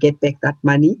refinance and get back that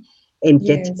money and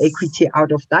get equity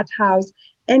out of that house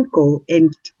and go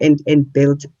and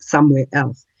build somewhere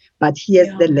else. But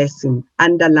here's the lesson,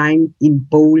 underline in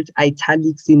bold,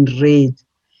 italics in red.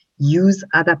 Use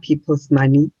other people's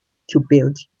money to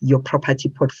build your property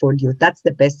portfolio. That's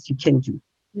the best you can do.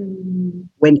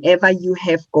 Whenever you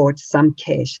have got some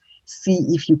cash, see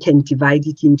if you can divide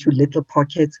it into little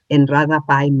pockets and rather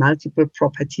buy multiple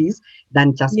properties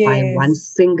than just buy one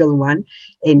single one.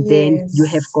 And then you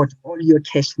have got all your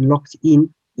cash locked in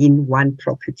one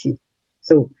property.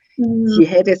 So she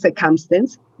had a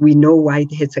circumstance. We know why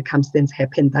her circumstance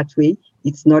happened that way.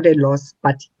 It's not a loss,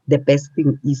 but the best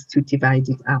thing is to divide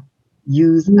it up.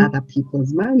 Use other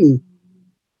people's money.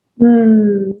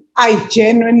 I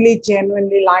genuinely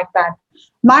like that.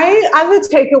 My other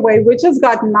takeaway, which has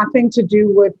got nothing to do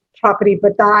with property,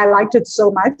 but I liked it so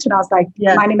much. And I was like,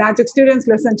 Money Magic students,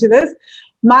 listen to this.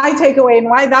 My takeaway and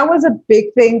why that was a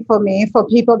big thing for me, for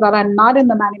people that are not in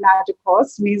the Money Magic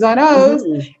course, me's or knows,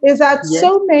 is that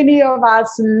so many of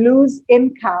us lose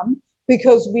income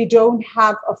because we don't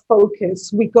have a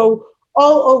focus. We go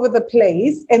all over the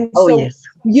place. And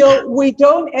we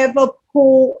don't ever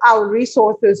pool our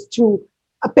resources to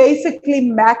basically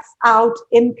max out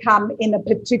income in a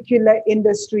particular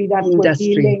industry that we're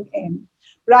dealing in.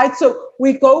 Right? So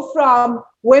we go from,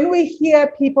 when we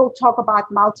hear people talk about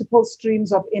multiple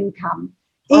streams of income,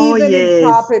 even in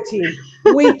property,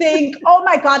 we think, oh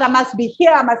my God, I must be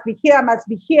here, I must be here, I must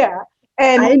be here.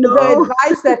 And the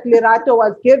advice that Lerato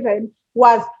was given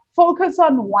was focus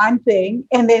on one thing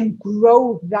and then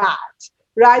grow that,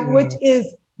 right? Which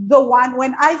is the one,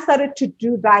 when I started to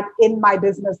do that in my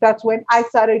business, that's when I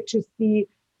started to see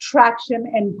traction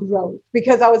and growth,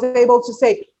 because I was able to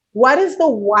say, what is the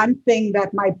one thing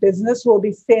that my business will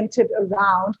be centered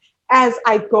around as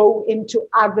I go into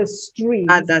other streams?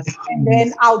 And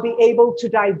then I'll be able to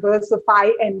diversify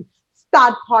and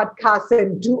start podcasts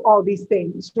and do all these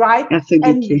things, right?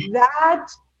 Absolutely. And that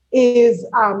is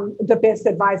the best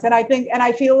advice. And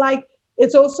I feel like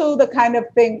it's also the kind of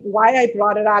thing, why I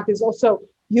brought it up is also,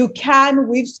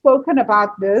 we've spoken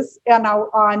about this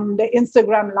on the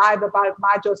Instagram Live about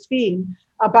Majosphine,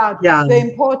 about the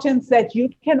importance that you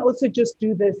can also just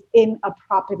do this in a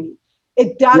property.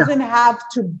 It doesn't have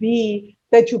to be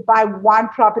that you buy one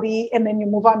property and then you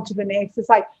move on to the next. It's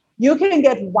like you can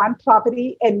get one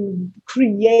property and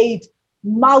create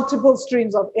multiple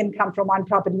streams of income from one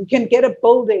property. You can get a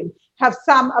building, have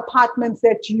some apartments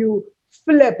that you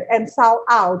flip and sell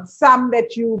out, some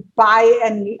that you buy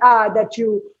and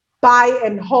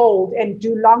hold and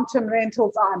do long-term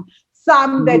rentals on,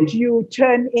 some that you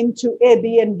turn into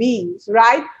Airbnbs,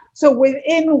 right? So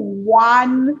within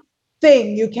one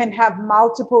thing, you can have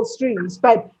multiple streams.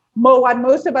 But what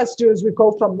most of us do is we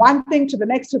go from one thing to the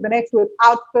next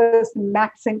without first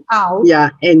maxing out. Yeah,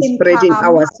 and income. spreading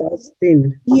ourselves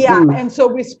thin. Yeah, and so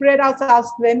we spread ourselves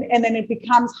thin, and then it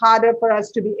becomes harder for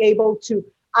us to be able to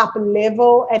up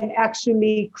level and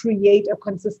actually create a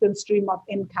consistent stream of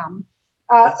income,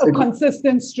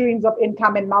 consistent streams of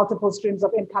income and multiple streams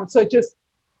of income. So just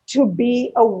to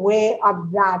be aware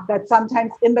of that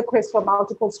sometimes in the quest for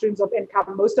multiple streams of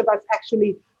income, most of us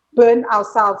actually burn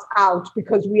ourselves out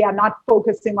because we are not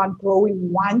focusing on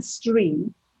growing one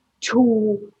stream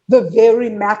to the very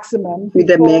maximum. To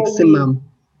the maximum.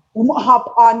 We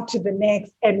hop on to the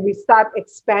next and we start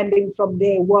expanding from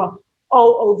there. We're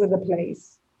all over the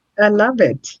place. I love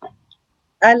it.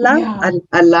 I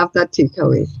love that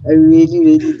takeaway. I really,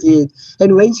 really did.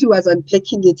 And when she was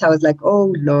unpacking it, I was like,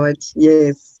 oh Lord,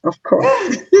 yes, of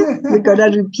course. We're gonna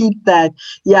repeat that.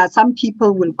 Yeah, some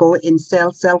people will go and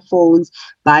sell cell phones,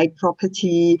 buy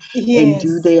property, and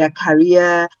do their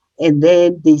career. And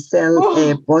then they sell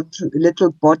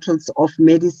little bottles of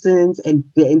medicines and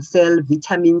sell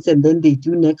vitamins, and then they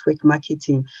do network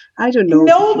marketing. I don't know.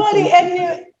 Nobody,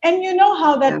 and you know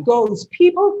how that goes.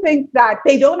 People think that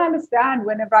they don't understand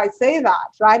whenever I say that,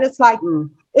 right? It's like,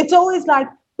 it's always like,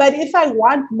 but if I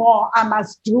want more, I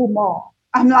must do more.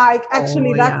 I'm like,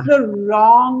 actually, that's the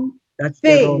wrong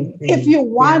thing. If you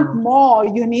want more,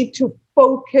 you need to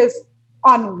focus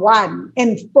on one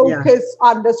and focus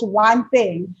on this one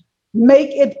thing. Make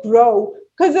it grow,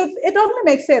 because it only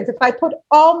makes sense if I put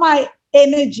all my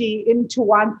energy into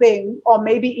one thing, or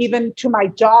maybe even to my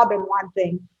job in one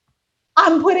thing.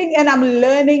 I'm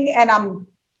learning and I'm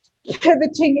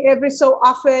pivoting every so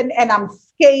often and I'm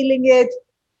scaling it.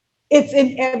 It's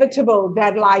inevitable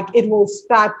that it will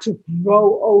start to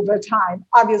grow over time.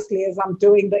 Obviously, as I'm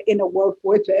doing the inner work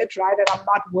with it, right? And I'm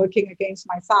not working against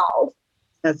myself.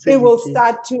 It will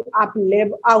start to up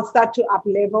level. I'll start to up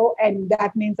level, and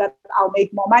that means that I'll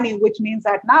make more money, which means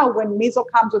that now when Mizo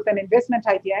comes with an investment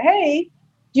idea, hey,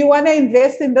 do you want to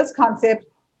invest in this concept?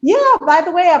 Yeah, by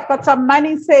the way, I've got some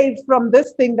money saved from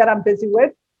this thing that I'm busy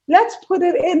with. Let's put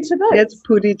it into this. Let's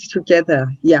put it together.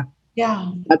 Yeah.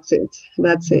 Yeah. That's it.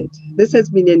 This has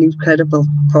been an incredible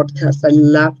podcast. I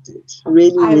loved it.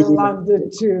 Really, I loved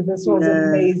it too. This was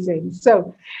amazing.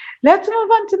 So let's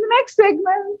move on to the next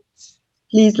segment.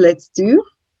 Please, let's do.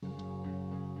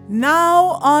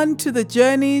 Now on to the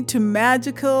journey to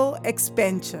magical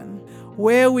expansion,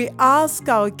 where we ask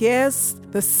our guests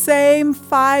the same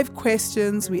 5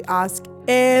 questions we ask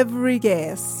every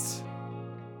guest.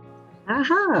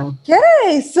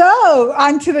 Okay, so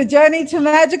on to the journey to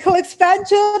magical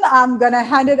expansion. I'm going to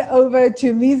hand it over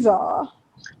to Mizo.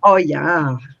 Oh,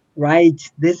 yeah. Right.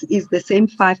 This is the same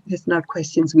 5 personal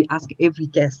questions we ask every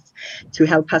guest to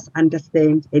help us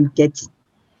understand and get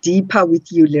deeper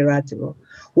with you, Lerato.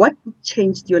 What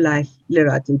changed your life,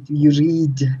 Lerato? Do you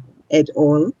read at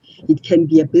all? It can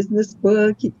be a business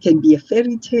book. It can be a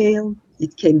fairy tale.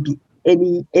 It can be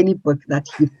any book that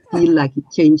you feel like it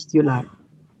changed your life.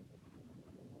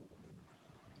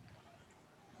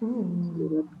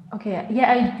 Ooh. Okay.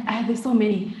 Yeah, I there's so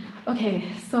many. Okay,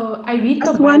 so I read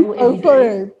That's the Bible every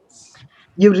day.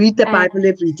 You read the Bible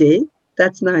every day?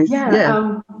 That's nice.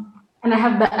 Yeah. And I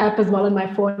have the app as well on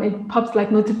my phone. It pops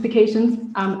like notifications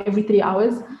every 3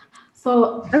 hours.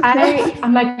 So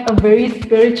I'm like a very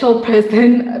spiritual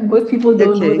person. Most people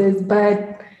don't know this,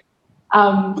 but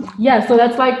so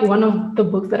that's like one of the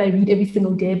books that I read every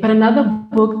single day. But another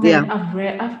book that I've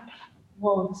read,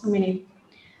 so many.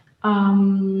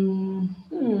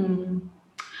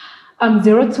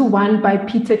 0 to 1 by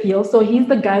Peter Thiel. So he's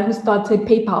the guy who started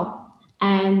PayPal.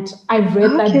 And I've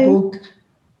read that book,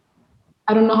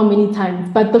 I don't know how many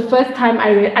times, but the first time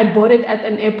I bought it at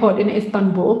an airport in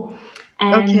Istanbul.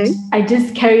 And I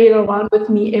just carry it around with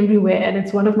me everywhere. And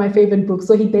it's one of my favorite books.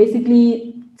 So he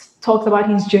basically talks about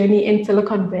his journey in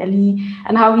Silicon Valley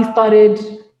and how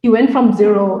he went from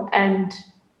zero and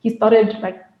he started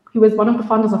he was one of the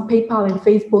founders of PayPal and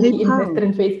Facebook. He invested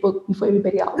in Facebook before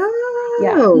everybody else.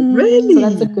 Oh, really? So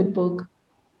that's a good book.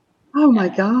 Oh my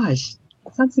gosh.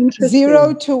 That's interesting.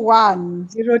 0 to 1.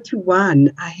 0 to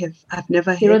 1. I've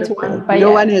never heard of it.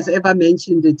 No one has ever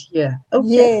mentioned it here. Okay.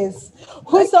 Yes.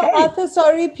 Who's the author?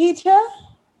 Sorry, Peter?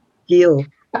 Thiel.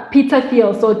 Peter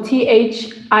Thiel. So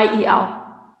Thiel.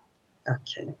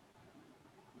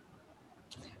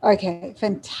 Okay,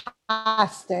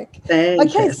 fantastic.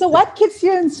 Thanks. Okay, so what keeps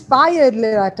you inspired,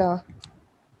 Lerato?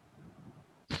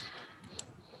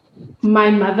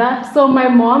 My mother. So my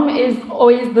mom is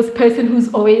always this person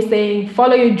who's always saying,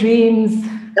 follow your dreams,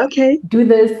 Okay. do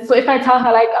this. So if I tell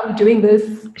her like I'm doing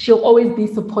this, she'll always be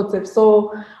supportive.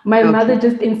 So my mother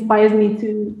just inspires me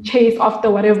to chase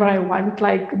after whatever I want.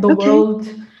 Like the world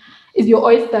is your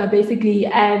oyster basically,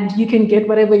 and you can get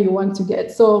whatever you want to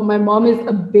get. So my mom is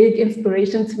a big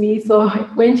inspiration to me. So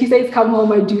when she says come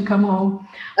home, I do come home.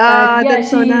 But yeah,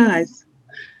 That's so nice.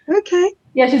 Okay.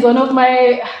 Yeah, she's one of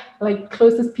my like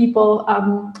closest people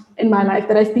in my life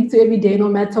that I speak to every day, no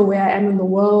matter where I am in the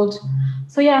world.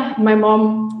 So yeah, my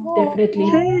mom definitely.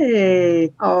 Okay.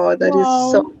 Oh, that is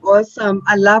Wow. so awesome.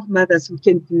 I love mothers who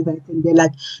can do that. And they're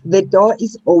like, the door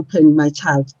is open, my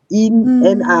child, in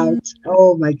and out.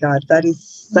 Oh my God, that is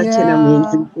such an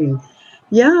amazing thing.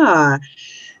 Yeah.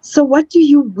 So what do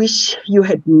you wish you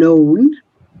had known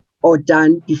or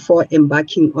done before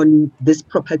embarking on this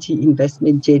property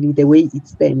investment journey the way it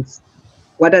stands?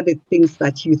 What are the things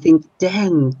that you think,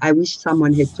 dang, I wish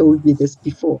someone had told me this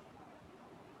before?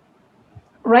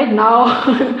 Right now,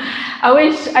 I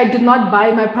wish I did not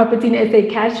buy my property in SA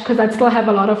cash because I'd still have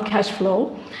a lot of cash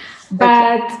flow.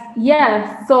 But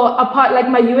yeah, so apart like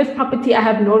my US property, I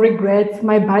have no regrets.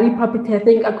 My Bali property, I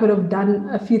think I could have done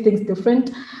a few things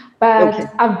different.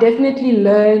 But I've definitely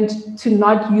learned to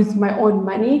not use my own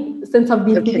money since I've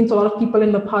been speaking to a lot of people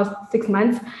in the past 6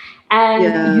 months and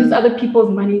use other people's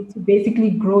money to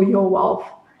basically grow your wealth.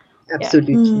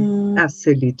 Absolutely. That's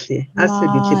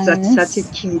such a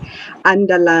key.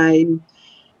 Underline,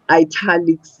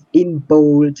 italics, in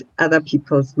bold, other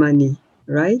people's money,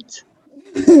 right?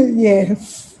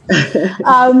 Yes.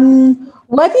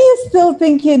 What do you still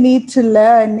think you need to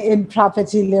learn in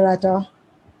property, Lerato?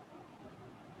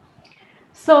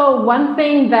 So one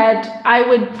thing that I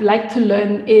would like to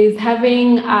learn is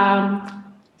having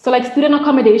like student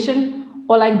accommodation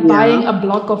or like buying a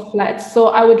block of flats. So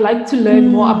I would like to learn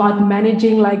more about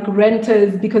managing like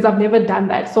renters because I've never done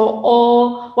that. So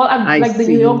I'm like the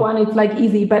New York one, it's like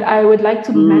easy, but I would like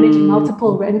to manage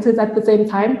multiple renters at the same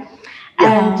time.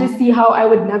 And just see how I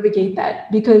would navigate that,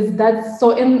 because that's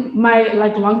so in my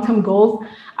like long-term goals.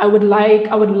 I would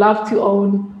love to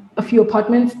own a few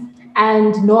apartments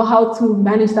and know how to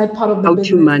manage that part of the business.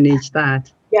 How to manage that.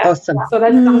 Yeah. Awesome. So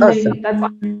that's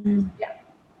something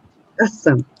that's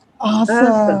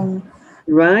Awesome.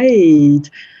 Right.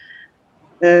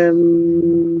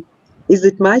 Is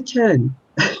it my turn?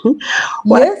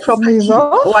 What property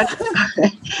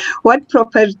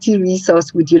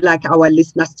resource would you like our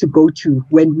listeners to go to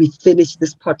when we finish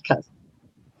this podcast?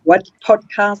 What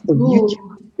podcast or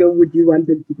YouTube video would you want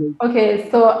them to go to? Okay,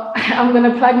 so I'm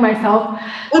going to plug myself.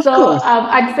 Of course.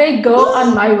 I'd say go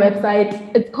on my website.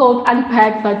 It's called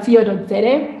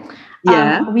unpack.co.za.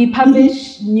 We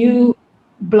publish new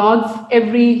blogs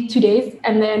every 2 days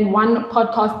and then one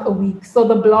podcast a week. So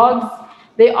the blogs,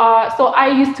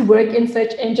 I used to work in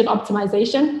search engine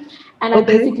optimization, and I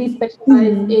basically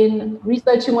specialize in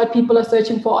researching what people are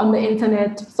searching for on the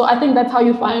internet. So I think that's how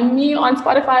you find me on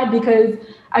Spotify, because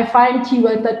I find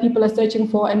keywords that people are searching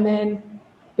for and then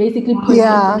basically put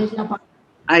information about.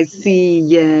 I see,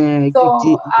 So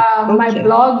my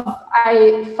blogs,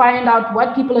 I find out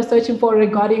what people are searching for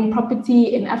regarding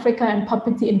property in Africa and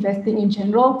property investing in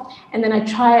general. And then I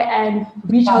try and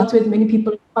reach out to as many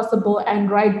people as possible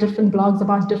and write different blogs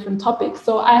about different topics.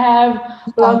 So I have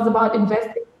blogs about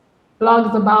investing,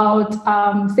 blogs about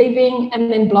saving, and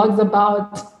then blogs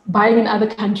about buying in other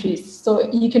countries. So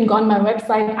you can go on my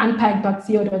website,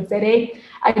 unpack.co.za.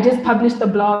 I just published a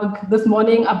blog this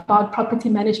morning about property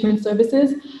management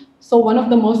services. So one of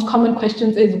the most common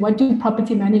questions is, what do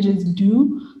property managers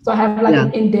do? So I have like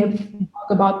an in-depth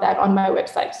blog about that on my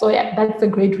website. So yeah, that's a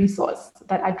great resource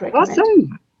that I'd recommend.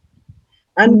 Awesome.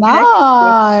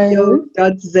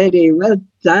 Unpack.co.za. Well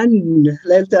done.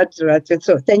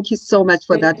 So thank you so much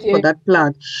for that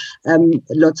plug.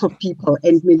 Lots of people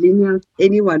and millennials,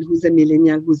 anyone who's a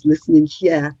millennial who's listening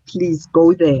here, please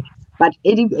go there. But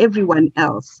everyone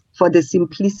else, for the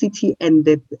simplicity and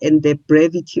the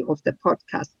brevity of the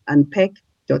podcast,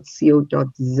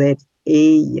 unpack.co.za.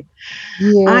 I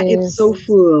am so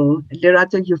full.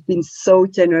 Lerato, you've been so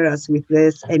generous with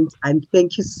this, and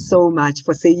thank you so much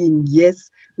for saying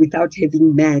yes without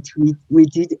having met. We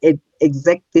did an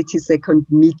exact 30-second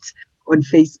meet on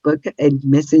Facebook and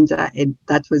Messenger, and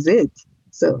that was it.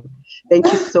 So thank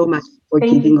you so much for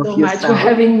giving of yourself. Thank you so much for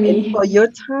having me. And for your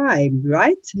time,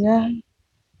 right? Yeah.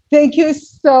 Thank you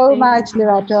so much,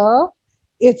 Lerato.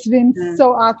 It's been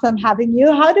so awesome having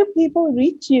you. How do people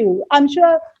reach you? I'm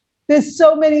sure there's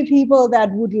so many people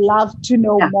that would love to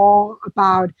know more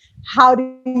about how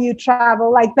do you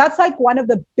travel. Like, that's like one of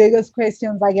the biggest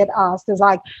questions I get asked is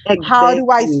like, how do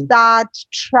I start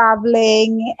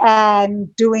traveling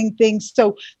and doing things?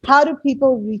 So how do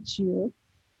people reach you?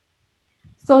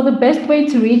 So the best way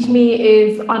to reach me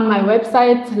is on my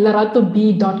website,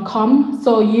 leratob.com.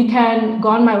 So you can go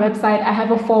on my website. I have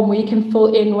a form where you can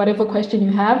fill in whatever question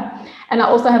you have. And I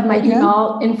also have my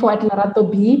email,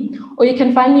 info@leratob. Or you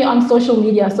can find me on social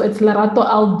media. So it's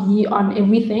LeratoLB on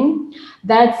everything.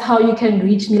 That's how you can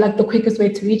reach me, like the quickest way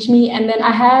to reach me. And then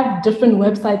I have different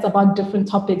websites about different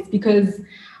topics because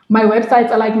my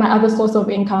websites are like my other source of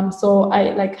income. So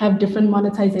I like have different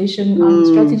monetization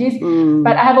strategies.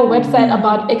 But I have a website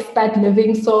about expat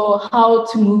living. So how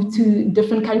to move to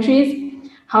different countries,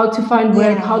 how to find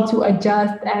work, how to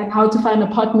adjust, and how to find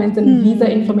apartments and visa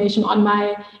information on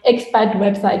my expat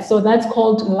website. So that's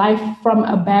called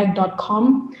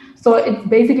lifefromabag.com. So it's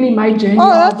basically my journey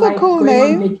that's of a like cool going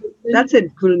name. on vacation. That's a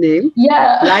cool name.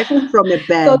 Yeah. Life from a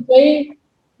bag. So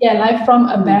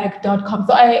lifefromabag.com.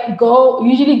 So I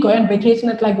usually go on vacation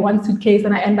at like one suitcase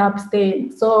and I end up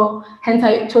staying. So hence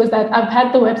I chose that. I've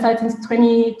had the website since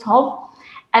 2012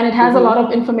 and it has a lot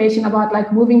of information about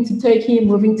like moving to Turkey,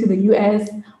 moving to the US,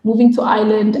 moving to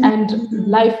Ireland and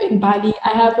life in Bali. I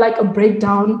have like a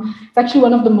breakdown. It's actually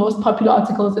one of the most popular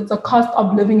articles. It's a cost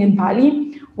of living in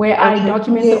Bali where I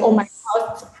documented all my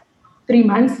costs for 3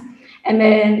 months. And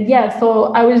then,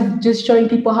 so I was just showing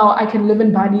people how I can live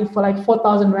in Bali for like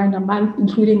 4,000 Rand a month,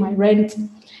 including my rent,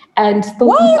 and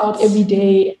still eat out every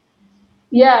day.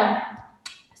 Yeah.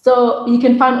 So you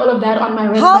can find all of that on my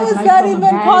website. How is that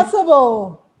even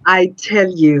possible? I tell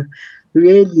you,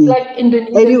 really. Like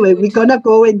Indonesia. Anyway, we're going to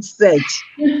go and search.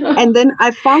 And then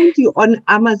I found you on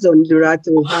Amazon,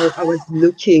 Lerato. I was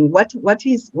looking. What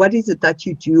is it that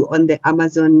you do on the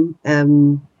Amazon?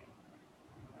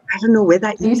 I don't know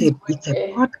whether it's a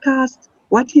podcast.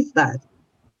 What is that?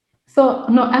 So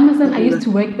no, Amazon, I used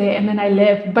to work there and then I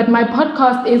left, but my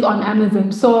podcast is on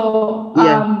Amazon. So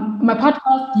my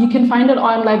podcast, you can find it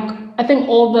on like, I think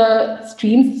all the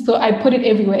streams. So I put it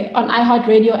everywhere on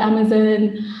iHeartRadio,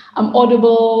 Amazon,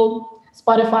 Audible,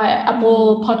 Spotify,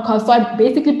 Apple Podcasts. So I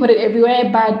basically put it everywhere,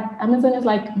 but Amazon is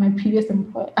like my previous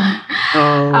employer.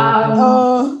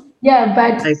 Yeah,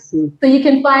 but I see. So you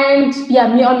can find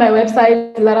me on my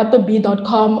website,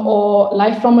 leratob.com or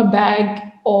Life from a Bag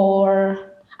or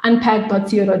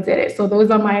unpack.co.za. So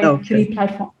those are my 3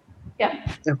 platforms. Yeah.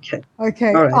 Okay. All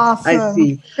right. Awesome. I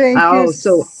see. Thank you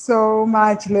so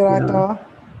much, Lerato.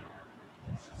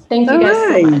 Thank you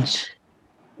guys so much.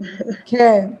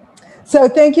 Okay. So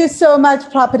thank you so much,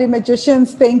 Property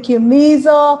Magicians. Thank you,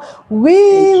 Mizo.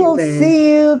 We will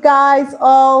see you guys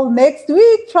all next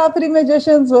week, Property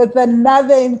Magicians, with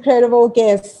another incredible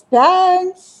guest.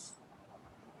 Thanks.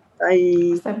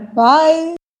 Bye.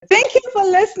 Bye. Thank you for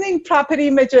listening, Property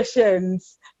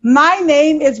Magicians. My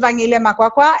name is Vangile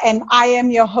Makwakwa, and I am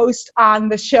your host on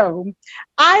the show.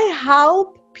 I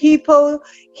help people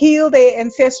heal their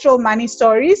ancestral money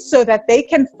stories so that they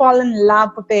can fall in love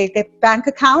with their bank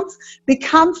accounts,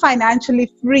 become financially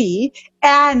free,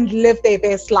 and live their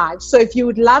best lives. So if you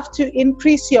would love to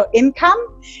increase your income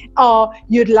or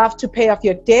you'd love to pay off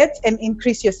your debts and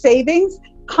increase your savings,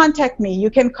 contact me. You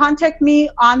can contact me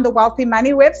on the Wealthy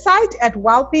Money website at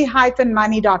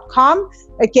wealthy-money.com.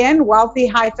 Again,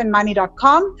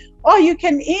 wealthy-money.com. Or you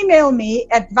can email me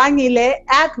at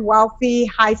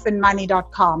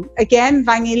vangile@wealthy-money.com. Again,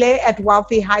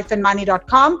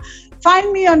 vangile@wealthy-money.com.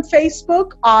 Find me on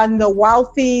Facebook on the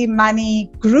Wealthy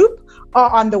Money group or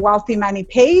on the Wealthy Money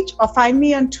page, or find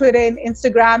me on Twitter and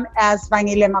Instagram as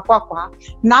Vangile Makwakwa.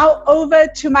 Now over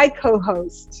to my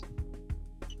co-host.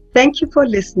 Thank you for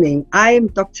listening. I am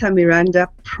Dr. Miranda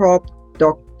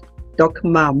Doc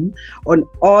Mum on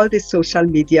all the social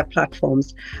media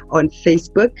platforms on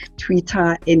Facebook,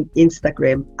 Twitter, and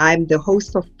Instagram. I'm the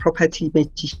host of Property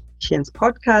Magicians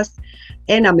podcast,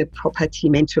 and I'm a property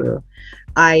mentor.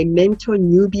 I mentor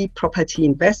newbie property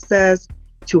investors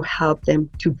to help them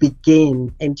to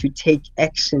begin and to take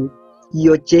action.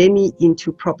 Your journey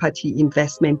into property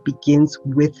investment begins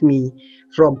with me,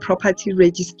 from property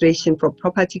registration, from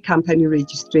property company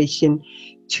registration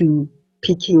to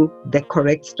picking the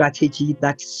correct strategy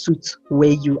that suits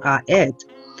where you are at.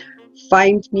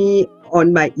 Find me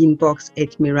on my inbox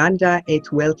at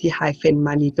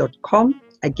miranda@wealthy-money.com.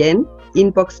 Again,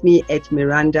 inbox me at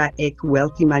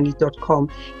miranda@wealthymoney.com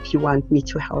if you want me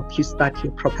to help you start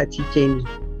your property journey.